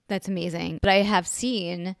in that. That's amazing. But I have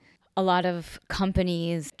seen a lot of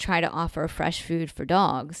companies try to offer fresh food for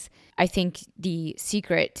dogs. I think the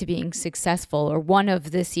secret to being successful, or one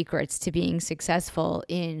of the secrets to being successful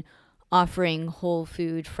in offering whole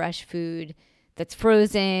food, fresh food that's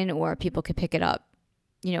frozen, or people could pick it up,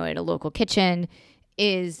 at a local kitchen,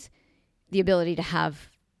 is the ability to have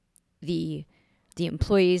the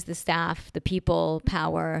employees, the staff, the people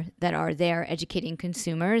power that are there educating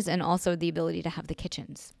consumers, and also the ability to have the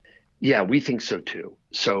kitchens. Yeah, we think so too.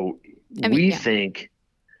 So I mean, we yeah. think,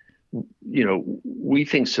 we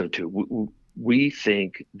think so too. We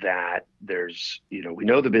think that we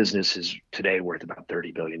know the business is today worth about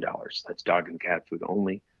 $30 billion. That's dog and cat food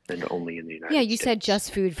only, and only in the Yeah, United you said States.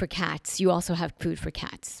 just food for cats. You also have food for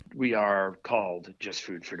cats. We are called Just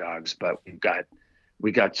Food for Dogs, but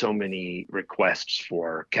we got so many requests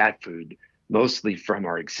for cat food, mostly from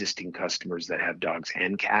our existing customers that have dogs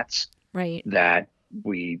and cats, Right. that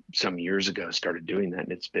we some years ago started doing that,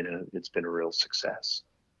 and it's been a real success.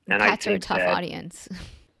 And And I cats are a think tough that audience.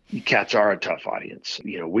 cats are a tough audience.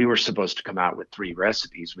 We were supposed to come out with 3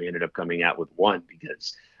 recipes. We ended up coming out with one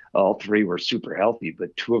because all 3 were super healthy,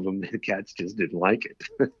 but 2 of them the cats just didn't like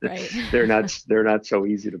it. Right. They're not so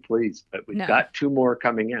easy to please. But we've No. got 2 more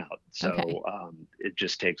coming out, Okay. so it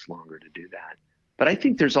just takes longer to do that. But I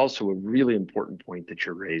think there's also a really important point that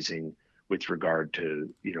you're raising with regard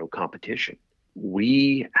to competition.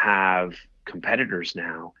 We have competitors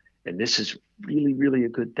now, and this is really, really a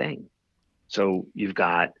good thing. So you've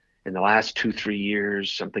got in the last 2, 3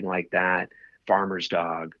 years, something like that, Farmer's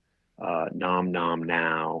Dog, Nom Nom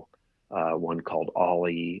Now, one called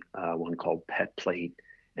Ollie, one called Pet Plate.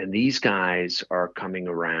 And these guys are coming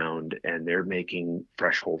around and they're making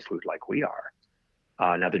fresh whole food like we are.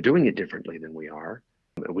 Now they're doing it differently than we are.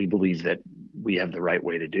 We believe that we have the right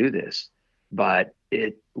way to do this, but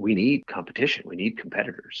we need competition. We need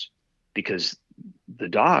competitors because the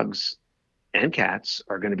dogs and cats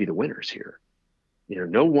are going to be the winners here.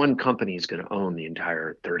 No one company is going to own the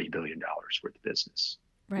entire $30 billion worth of business.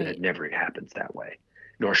 Right. It never happens that way,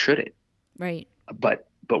 nor should it. Right. But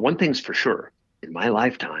one thing's for sure, in my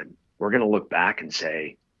lifetime, we're going to look back and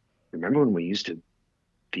say, remember when we used to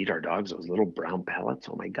feed our dogs those little brown pellets?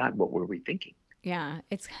 Oh my God, what were we thinking? Yeah.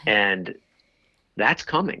 And that's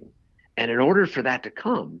coming. And in order for that to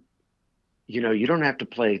come, you don't have to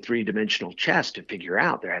play 3-dimensional chess to figure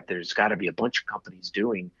out there's got to be a bunch of companies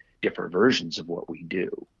doing different versions of what we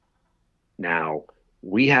do. Now,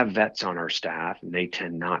 we have vets on our staff and they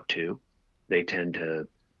tend not to. They tend to,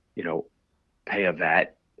 pay a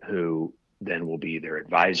vet who then will be their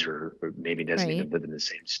advisor or maybe doesn't Right. even live in the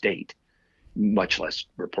same state, much less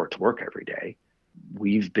report to work every day.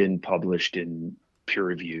 We've been published in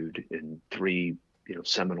peer-reviewed in 3,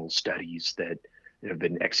 seminal studies that have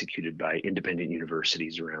been executed by independent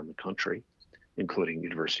universities around the country, including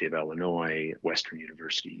University of Illinois, Western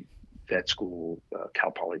University Vet School,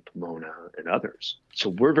 Cal Poly Pomona, and others. So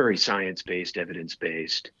we're very science-based,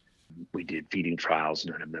 evidence-based. We did feeding trials.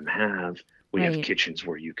 None of them have. We have Right. kitchens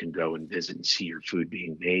where you can go and visit and see your food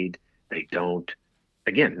being made. They don't.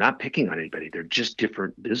 Again, not picking on anybody. They're just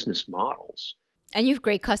different business models. And you have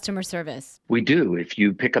great customer service. We do. If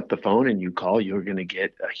you pick up the phone and you call, you're going to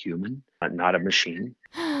get a human, not a machine.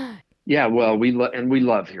 Yeah, well, we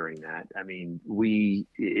love hearing that. I mean, we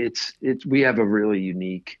have a really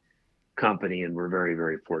unique company, and we're very,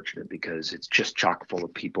 very fortunate because it's just chock full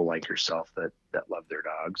of people like yourself that love their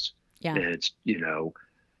dogs, Yeah. and it's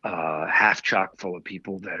half chock full of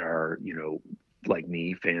people that are like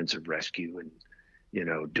me, fans of rescue, and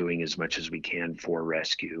doing as much as we can for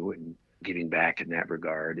rescue and giving back in that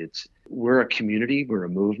regard. We're a community, we're a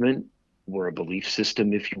movement. We're a belief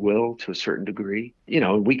system, if you will, to a certain degree.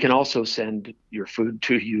 We can also send your food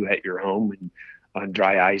to you at your home and on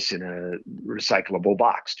dry ice in a recyclable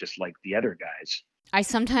box, just like the other guys. I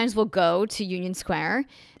sometimes will go to Union Square.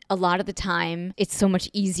 A lot of the time, it's so much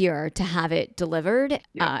easier to have it delivered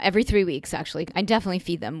every 3 weeks, actually. I definitely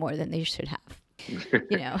feed them more than they should have.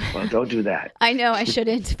 Well, don't do that. I know I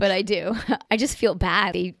shouldn't, but I do. I just feel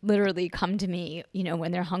bad. They literally come to me,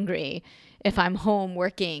 when they're hungry, if I'm home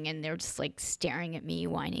working and they're just like staring at me,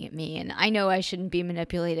 whining at me. And I know I shouldn't be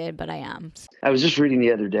manipulated, but I am. I was just reading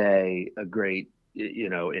the other day a great,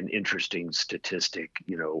 an interesting statistic,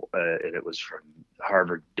 and it was from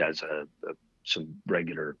Harvard does some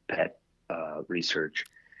regular pet research.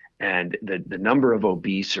 And the number of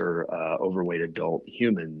obese or overweight adult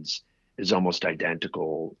humans is almost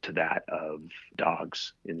identical to that of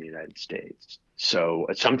dogs in the United States. So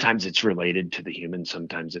sometimes it's related to the human,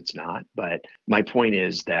 sometimes it's not. But my point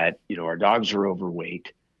is that, our dogs are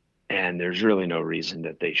overweight and there's really no reason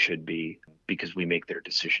that they should be because we make their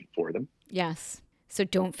decision for them. Yes. So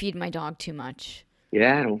don't feed my dog too much.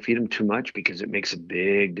 Yeah, don't feed them too much because it makes a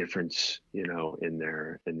big difference, in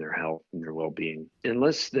their health and their well-being.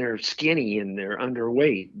 Unless they're skinny and they're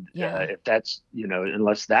underweight, if that's,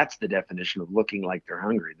 unless that's the definition of looking like they're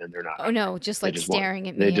hungry, then they're not. Oh no, just like staring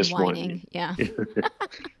at me and whining. Yeah.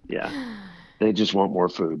 Yeah. They just want more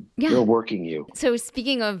food. Yeah. They're working you. So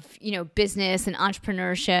speaking of, business and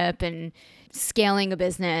entrepreneurship and scaling a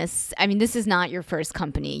business, I mean, this is not your first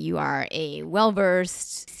company. You are a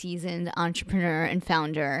well-versed, seasoned entrepreneur and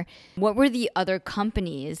founder. What were the other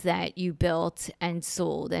companies that you built and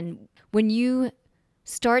sold? And when you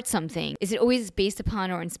start something, is it always based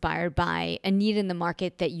upon or inspired by a need in the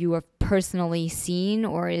market that you have personally seen,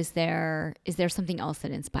 or is there something else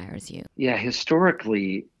that inspires you? Yeah,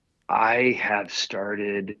 historically, I have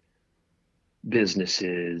started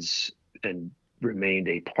businesses and remained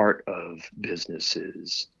a part of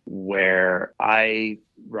businesses where I,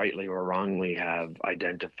 rightly or wrongly, have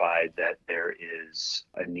identified that there is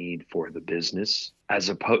a need for the business as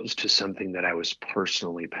opposed to something that I was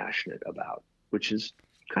personally passionate about, which is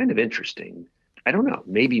kind of interesting. I don't know,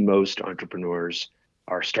 maybe most entrepreneurs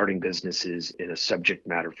are starting businesses in a subject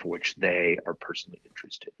matter for which they are personally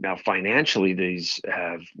interested. Now, financially, these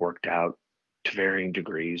have worked out to varying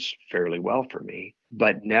degrees fairly well for me,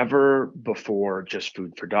 but never before Just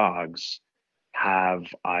Food for Dogs have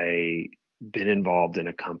I been involved in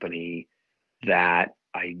a company that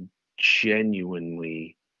I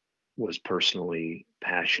genuinely was personally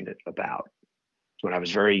passionate about. When I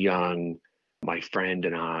was very young, my friend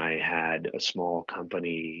and I had a small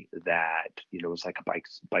company that, was like a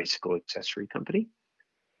bicycle accessory company.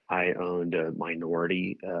 I owned a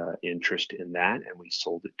minority interest in that, and we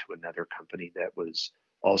sold it to another company that was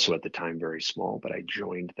also at the time very small, but I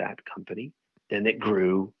joined that company. Then it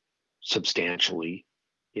grew substantially.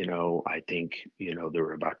 I think, there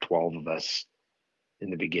were about 12 of us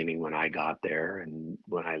in the beginning when I got there. And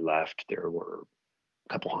when I left, there were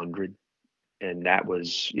a couple hundred. And that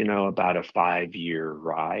was, about a 5-year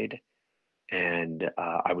ride. And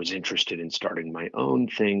I was interested in starting my own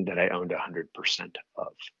thing that I owned 100%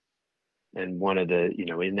 of. And one of the,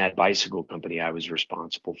 in that bicycle company, I was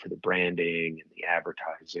responsible for the branding and the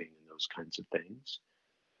advertising and those kinds of things.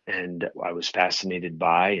 And I was fascinated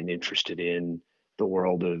by and interested in the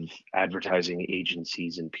world of advertising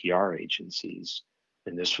agencies and PR agencies.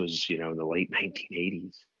 And this was, in the late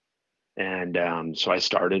 1980s. And so I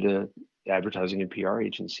started a advertising and PR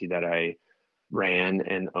agency that I ran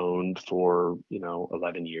and owned for,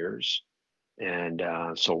 11 years, and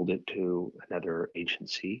sold it to another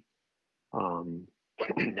agency.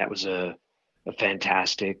 That was a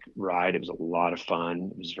fantastic ride. It was a lot of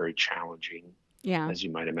fun. It was very challenging, Yeah. as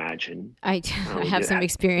you might imagine. I have some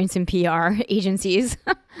experience in PR agencies.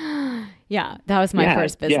 Yeah, that was my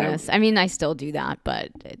first business. Yeah. I mean, I still do that,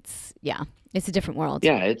 but it's a different world.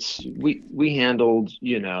 Yeah, we handled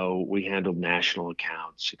national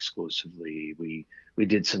accounts exclusively. We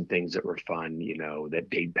did some things that were fun, that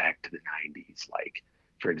date back to the 90s. Like,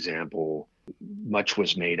 for example, much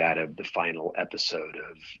was made out of the final episode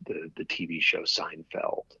of the TV show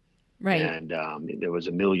Seinfeld. Right. And there was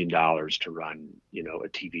 $1 million to run, a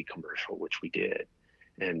TV commercial, which we did.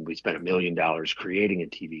 And we spent $1 million creating a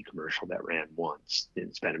TV commercial that ran once,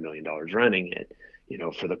 and spent $1 million running it,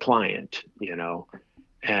 for the client,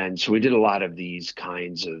 And so we did a lot of these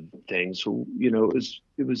kinds of things. So,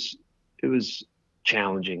 it was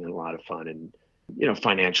challenging and a lot of fun and,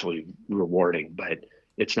 financially rewarding, but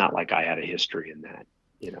it's not like I had a history in that,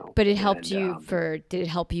 But it helped did it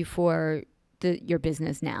help you for your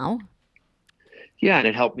business now? Yeah, and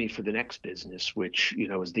it helped me for the next business, which,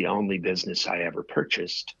 was the only business I ever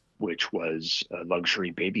purchased, which was a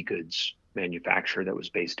luxury baby goods manufacturer that was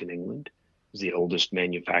based in England. It was the oldest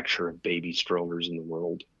manufacturer of baby strollers in the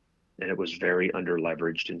world. And it was very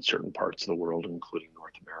underleveraged in certain parts of the world, including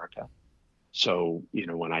North America. So,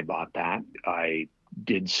 when I bought that, I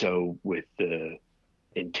did so with the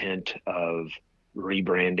intent of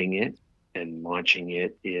rebranding it and launching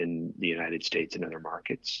it in the United States and other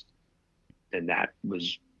markets. And that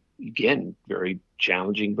was, again, very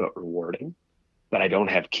challenging but rewarding. But I don't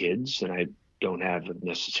have kids, and I don't have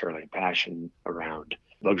necessarily a passion around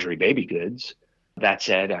luxury baby goods. That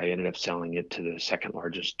said, I ended up selling it to the second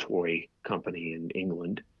largest toy company in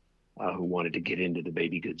England, who wanted to get into the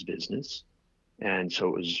baby goods business. And so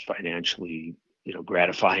it was financially,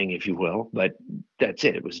 gratifying, if you will. But that's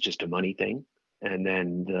it. It was just a money thing. And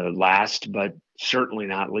then the last, but certainly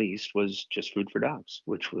not least, was Just Food for Dogs,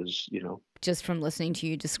 which was, Just from listening to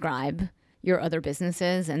you describe your other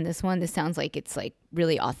businesses and this sounds like it's like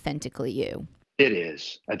really authentically you. It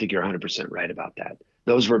is. I think you're 100% right about that.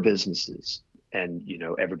 Those were businesses, and,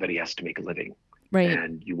 everybody has to make a living. Right.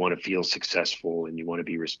 And you want to feel successful, and you want to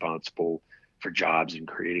be responsible for jobs and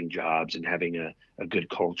creating jobs and having a good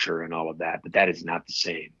culture and all of that. But that is not the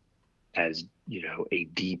same as, a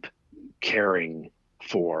deep caring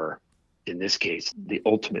for, in this case, the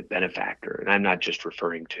ultimate benefactor. And I'm not just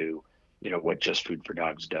referring to, what Just Food for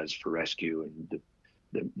Dogs does for rescue and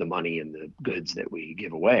the money and the goods that we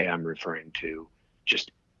give away. I'm referring to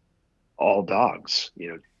just all dogs,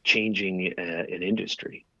 changing an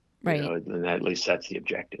industry, Right. and at least that's the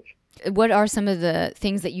objective. What are some of the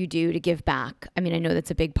things that you do to give back? I mean, I know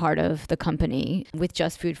that's a big part of the company with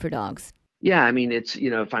Just Food for Dogs. Yeah, I mean, it's,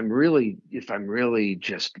 if I'm really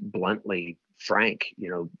just bluntly frank,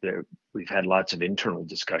 we've had lots of internal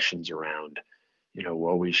discussions around,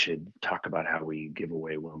 well, we should talk about how we give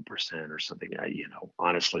away 1% or something.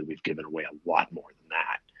 Honestly, we've given away a lot more than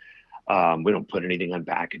that. We don't put anything on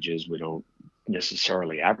packages. We don't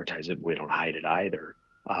necessarily advertise it. We don't hide it either.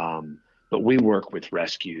 But we work with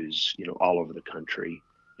rescues, all over the country,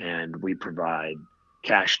 and we provide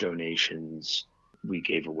cash donations. We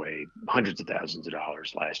gave away hundreds of thousands of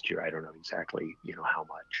dollars last year. I don't know exactly, how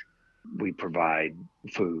much. We provide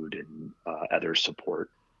food and other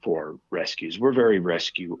support for rescues. We're very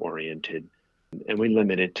rescue oriented, and we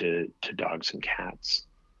limit it to dogs and cats.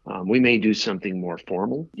 We may do something more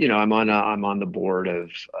formal. I'm on the board of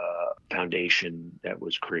a foundation that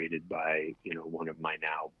was created by one of my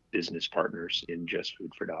now business partners in Just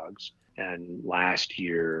Food for Dogs. And last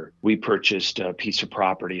year we purchased a piece of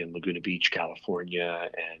property in Laguna Beach, California,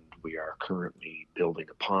 and we are currently building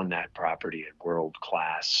upon that property a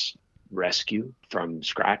world-class rescue from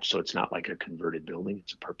scratch. So it's not like a converted building;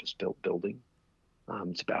 it's a purpose-built building.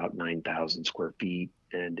 It's about 9,000 square feet,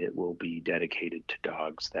 and it will be dedicated to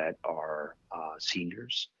dogs that are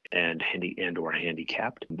seniors and or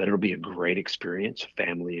handicapped. But it'll be a great experience, a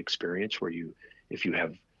family experience, where if you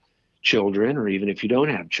have children, or even if you don't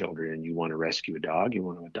have children and you want to rescue a dog, you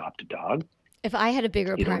want to adopt a dog. If I had a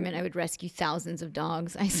bigger apartment, I would rescue thousands of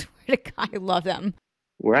dogs. I swear to God, I love them.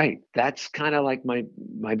 Right. That's kind of like my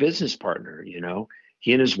business partner.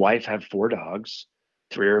 He and his wife have 4 dogs.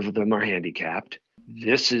 3 of them are handicapped.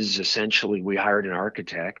 This is essentially, we hired an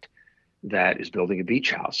architect that is building a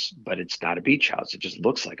beach house, but it's not a beach house. It just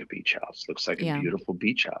looks like a beach house. Looks like a beautiful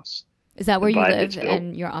beach house. Is that where you live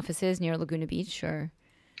and your office is, near Laguna Beach, or?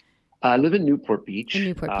 I live in Newport Beach. In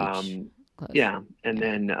Newport Beach. Yeah. And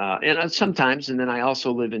then, sometimes, and then I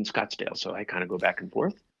also live in Scottsdale. So I kind of go back and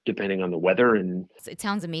forth depending on the weather. And it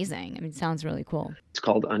sounds amazing. I mean, it sounds really cool. It's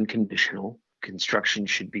called Unconditional. Construction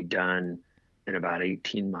should be done in about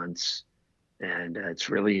 18 months. And it's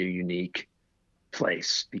really a unique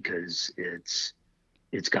place because it's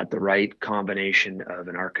got the right combination of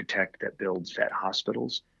an architect that builds vet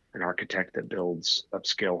hospitals, an architect that builds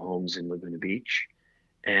upscale homes in Laguna Beach,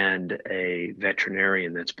 and a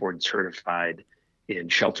veterinarian that's board certified in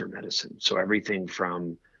shelter medicine. So everything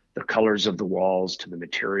from the colors of the walls to the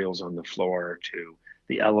materials on the floor to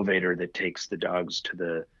the elevator that takes the dogs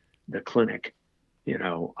to the clinic,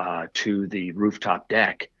 to the rooftop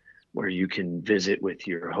deck where you can visit with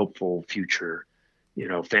your hopeful future,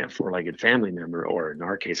 4-legged family member, or in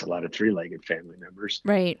our case, a lot of 3-legged family members.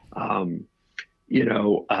 Right.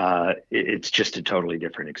 It's just a totally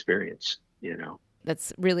different experience,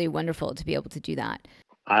 That's really wonderful to be able to do that.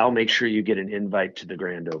 I'll make sure you get an invite to the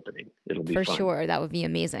grand opening. It'll be fun. For sure. That would be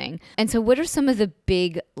amazing. And so what are some of the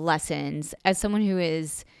big lessons as someone who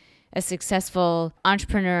is a successful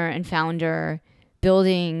entrepreneur and founder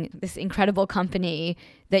building this incredible company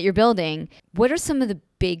that you're building? What are some of the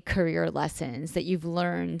big career lessons that you've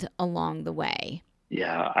learned along the way?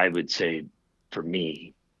 Yeah, I would say for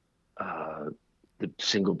me, the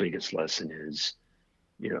single biggest lesson is,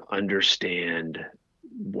 understand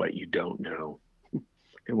what you don't know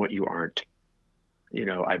and what you aren't.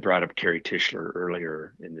 I brought up Carrie Tischler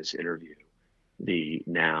earlier in this interview, the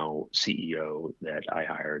now CEO that I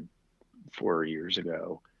hired 4 years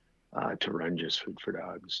ago to run Just Food for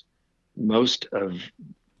Dogs. Most of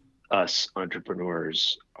us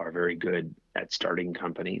entrepreneurs are very good at starting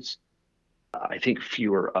companies. I think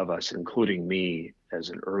fewer of us, including me as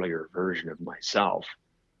an earlier version of myself,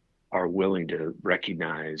 are willing to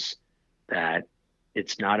recognize that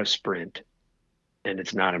it's not a sprint and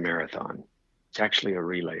it's not a marathon. It's actually a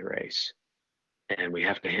relay race. And we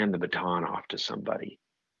have to hand the baton off to somebody.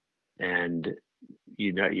 And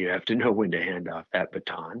you have to know when to hand off that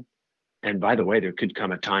baton. And by the way, there could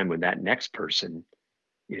come a time when that next person,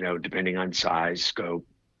 depending on size, scope,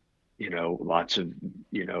 lots of,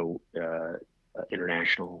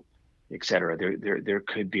 international, et cetera, there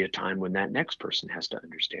could be a time when that next person has to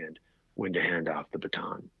understand when to hand off the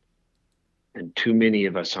baton. And too many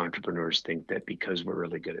of us entrepreneurs think that because we're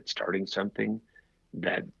really good at starting something,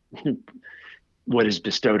 that what is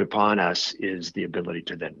bestowed upon us is the ability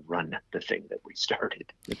to then run the thing that we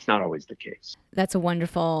started. It's not always the case. That's a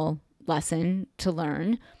wonderful lesson to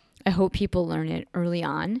learn. I hope people learn it early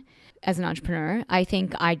on. as an entrepreneur. I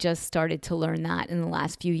think I just started to learn that in the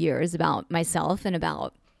last few years about myself and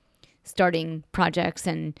about starting projects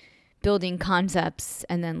and building concepts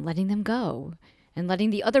and then letting them go and letting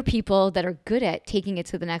the other people that are good at taking it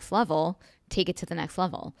to the next level take it to the next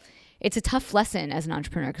level. It's a tough lesson as an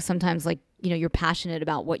entrepreneur because sometimes you're passionate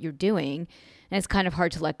about what you're doing and it's kind of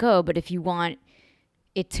hard to let go. But if you want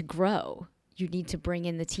it to grow, you need to bring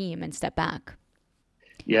in the team and step back.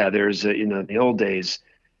 Yeah, there's in the old days,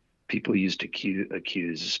 people used to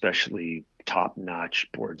accuse especially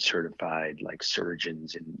top-notch board certified like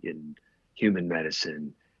surgeons in human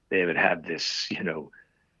medicine. They would have this,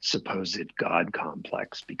 supposed God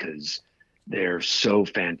complex because they're so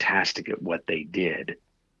fantastic at what they did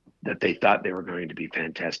that they thought they were going to be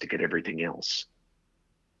fantastic at everything else.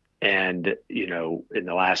 And, in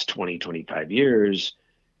the last 20, 25 years,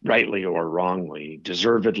 rightly or wrongly,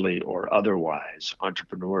 deservedly or otherwise,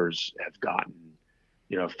 entrepreneurs have gotten,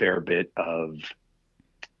 a fair bit of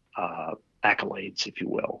accolades, if you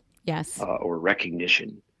will. Yes. Or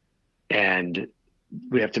recognition. And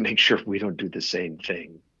we have to make sure we don't do the same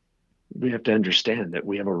thing. We have to understand that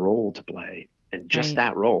we have a role to play and just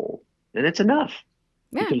that role. And it's enough.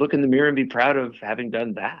 Yeah. You can look in the mirror and be proud of having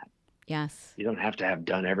done that. Yes. You don't have to have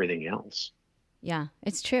done everything else. Yeah,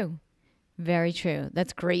 it's true. Very true.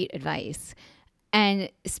 That's great advice. And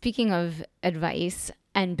speaking of advice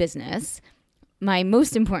and business, my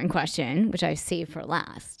most important question, which I saved for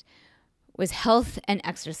last, was health and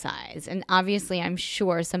exercise. And obviously, I'm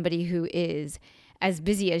sure somebody who is as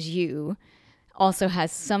busy as you also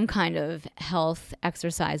has some kind of health,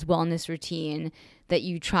 exercise, wellness routine that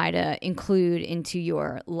you try to include into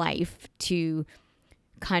your life to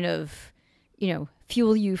kind of,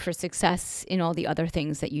 fuel you for success in all the other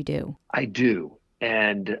things that you do. I do.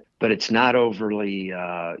 But it's not overly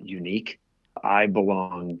unique. I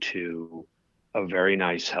belong to a very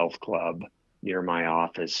nice health club near my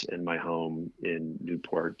office and my home in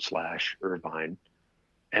Newport/Irvine.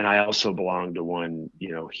 And I also belong to one,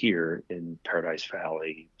 here in Paradise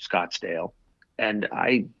Valley, Scottsdale. And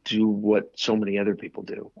I do what so many other people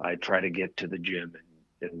do. I try to get to the gym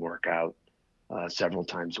and work out several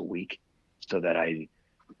times a week so that I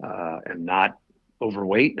am not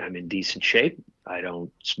overweight. I'm in decent shape. I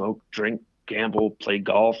don't smoke, drink, gamble, play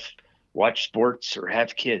golf, watch sports, or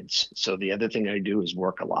have kids. So the other thing I do is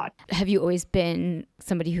work a lot. Have you always been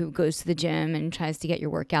somebody who goes to the gym and tries to get your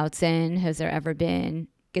workouts in? Has there ever been,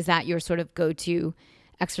 is that your sort of go-to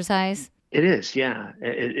exercise? It is, yeah.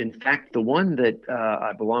 In fact, the one that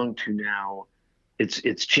I belong to now,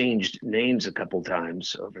 it's changed names a couple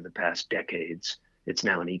times over the past decades. It's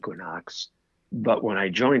now an Equinox. But when I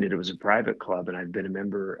joined it, it was a private club, and I've been a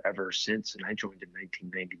member ever since. And I joined in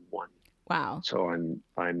 1991. Wow. So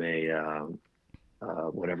I'm a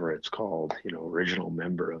whatever it's called, original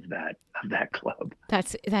member of that club.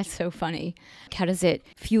 That's so funny. How does it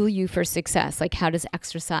fuel you for success? Like, how does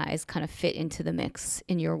exercise kind of fit into the mix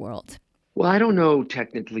in your world? Well, I don't know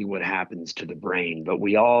technically what happens to the brain, but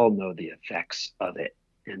we all know the effects of it.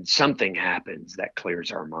 And something happens that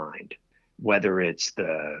clears our mind, whether it's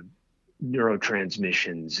the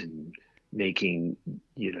neurotransmissions and making,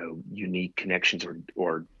 unique connections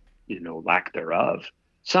or lack thereof.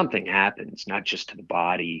 Something happens, not just to the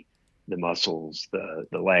body, the muscles, the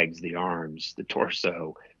legs, the arms, the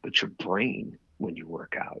torso, but your brain when you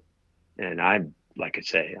work out. And like I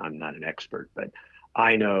say, I'm not an expert, but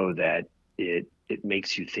I know that it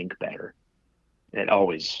makes you think better. It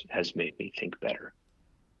always has made me think better.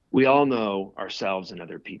 We all know ourselves and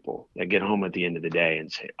other people that get home at the end of the day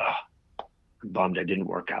and say, "Oh, I'm bummed I didn't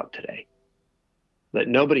work out today." But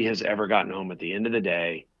nobody has ever gotten home at the end of the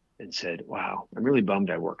day and said, "Wow, I'm really bummed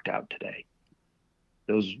I worked out today."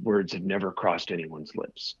 Those words have never crossed anyone's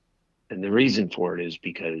lips. And the reason for it is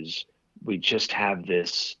because we just have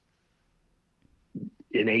this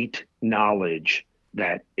innate knowledge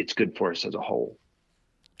that it's good for us as a whole.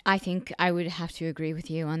 I think I would have to agree with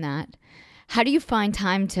you on that. How do you find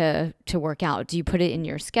time to work out? Do you put it in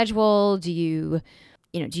your schedule? Do you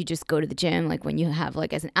just go to the gym like when you have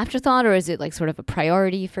like as an afterthought, or is it like sort of a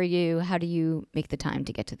priority for you? How do you make the time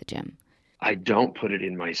to get to the gym? I don't put it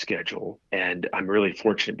in my schedule, and I'm really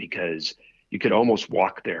fortunate because you could almost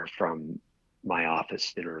walk there from my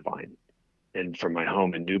office in Irvine, and from my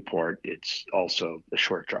home in Newport, it's also a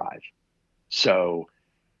short drive. So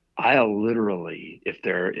I'll literally,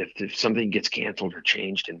 if something gets canceled or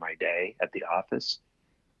changed in my day at the office,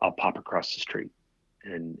 I'll pop across the street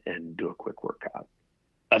and do a quick workout.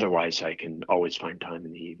 Otherwise, I can always find time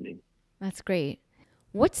in the evening. That's great.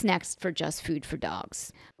 What's next for Just Food for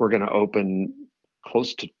Dogs? We're going to open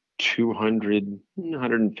close to 200,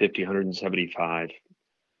 150, 175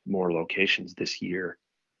 more locations this year,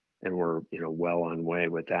 and we're well on way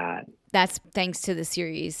with that. That's thanks to the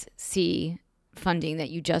Series C funding that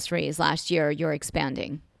you just raised last year. You're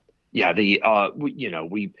expanding. Yeah, the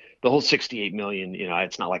whole 68 million,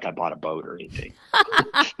 it's not like I bought a boat or anything.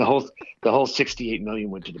 the whole 68 million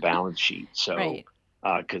went to the balance sheet. So right.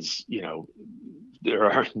 Because there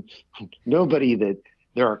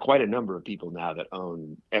are quite a number of people now that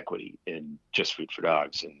own equity in Just Food for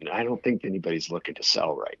Dogs, and I don't think anybody's looking to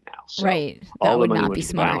sell right now. So right, that all would the money not went be to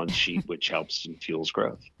smart. the balance sheet, which helps and fuels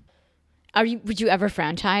growth. Would you ever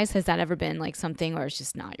franchise? Has that ever been like something, or it's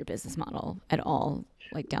just not your business model at all,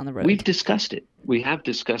 like down the road? We've discussed it. We have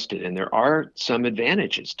discussed it, and there are some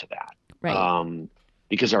advantages to that. Right.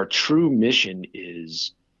 Because our true mission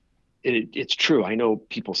is, it's true. I know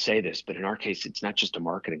people say this, but in our case, it's not just a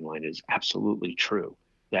marketing line. It is absolutely true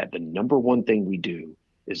that the number one thing we do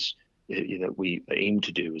is, that we aim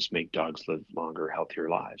to do, is make dogs live longer, healthier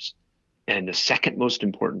lives. And the second most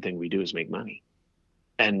important thing we do is make money.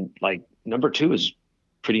 And like number two is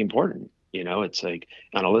pretty important. It's like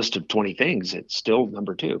on a list of 20 things, it's still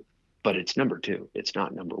number two, but it's number two. It's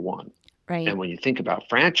not number one. Right. And when you think about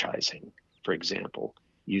franchising, for example,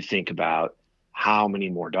 you think about how many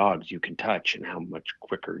more dogs you can touch and how much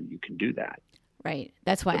quicker you can do that. Right.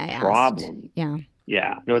 That's why I asked. Problem. Yeah.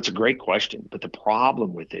 Yeah. No, it's a great question. But the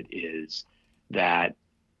problem with it is that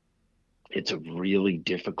it's a really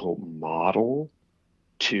difficult model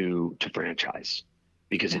to franchise,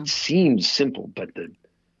 because it seems simple, but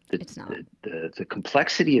it's not. The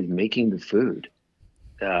complexity of making the food,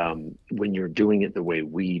 when you're doing it the way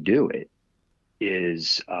we do it,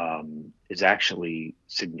 is actually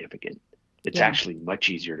significant. It's actually much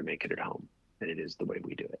easier to make it at home than it is the way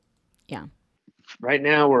we do it. Yeah. Right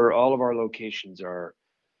now, all of our locations are,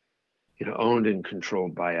 owned and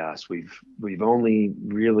controlled by us. We've only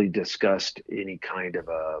really discussed any kind of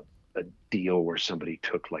a deal where somebody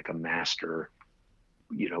took like a master,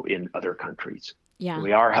 in other countries. Yeah.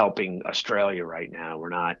 We are helping Australia right now. We're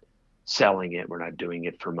not selling it. We're not doing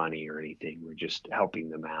it for money or anything. We're just helping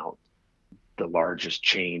them out. The largest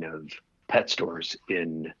chain of pet stores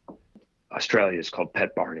in Australia is called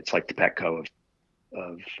Pet Barn. It's like the Petco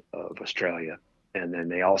of Australia. And then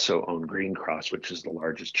they also own Green Cross, which is the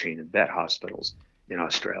largest chain of vet hospitals in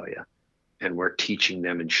Australia. And we're teaching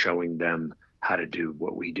them and showing them how to do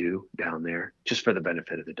what we do down there, just for the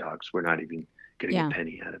benefit of the dogs. We're not even getting a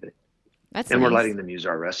penny out of it. That's and nice. We're letting them use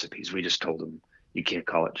our recipes. We just told them you can't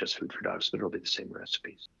call it Just Food for Dogs, but it'll be the same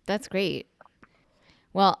recipes. That's great.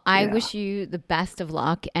 Well, I wish you the best of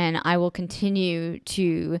luck, and I will continue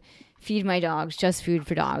to feed my dogs Just Food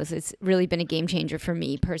for Dogs. It's really been a game changer for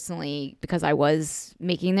me personally, because I was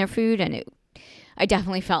making their food, and I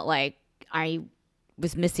definitely felt like I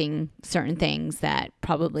was missing certain things that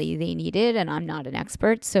probably they needed, and I'm not an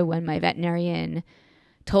expert. So when my veterinarian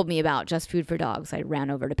told me about Just Food for Dogs, I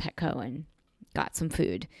ran over to Petco and got some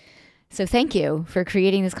food. So thank you for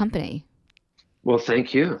creating this company. Well,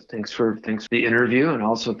 thank you. Thanks for the interview, and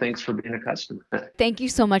also thanks for being a customer. Thank you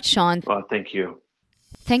so much, Sean. Well, thank you.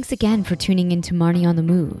 Thanks again for tuning in to Marnie on the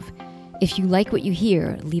Move. If you like what you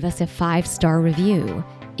hear, leave us a 5-star review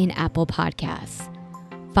in Apple Podcasts.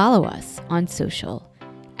 Follow us on social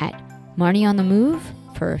at Marnie on the Move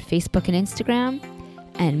for Facebook and Instagram,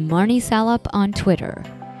 and Marnie Salop on Twitter.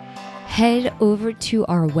 Head over to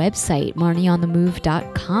our website,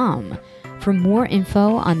 marnieonthemove.com, for more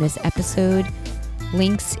info on this episode,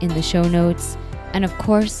 links in the show notes, and of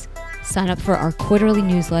course, sign up for our quarterly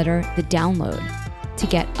newsletter, The Download, to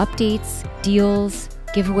get updates, deals,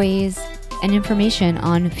 giveaways, and information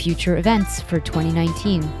on future events for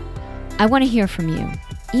 2019. I want to hear from you.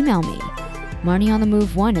 Email me,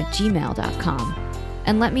 marnieonthemove1@gmail.com,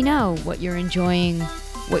 and let me know what you're enjoying,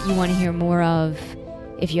 what you want to hear more of.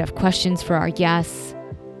 If you have questions for our guests,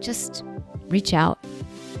 just reach out.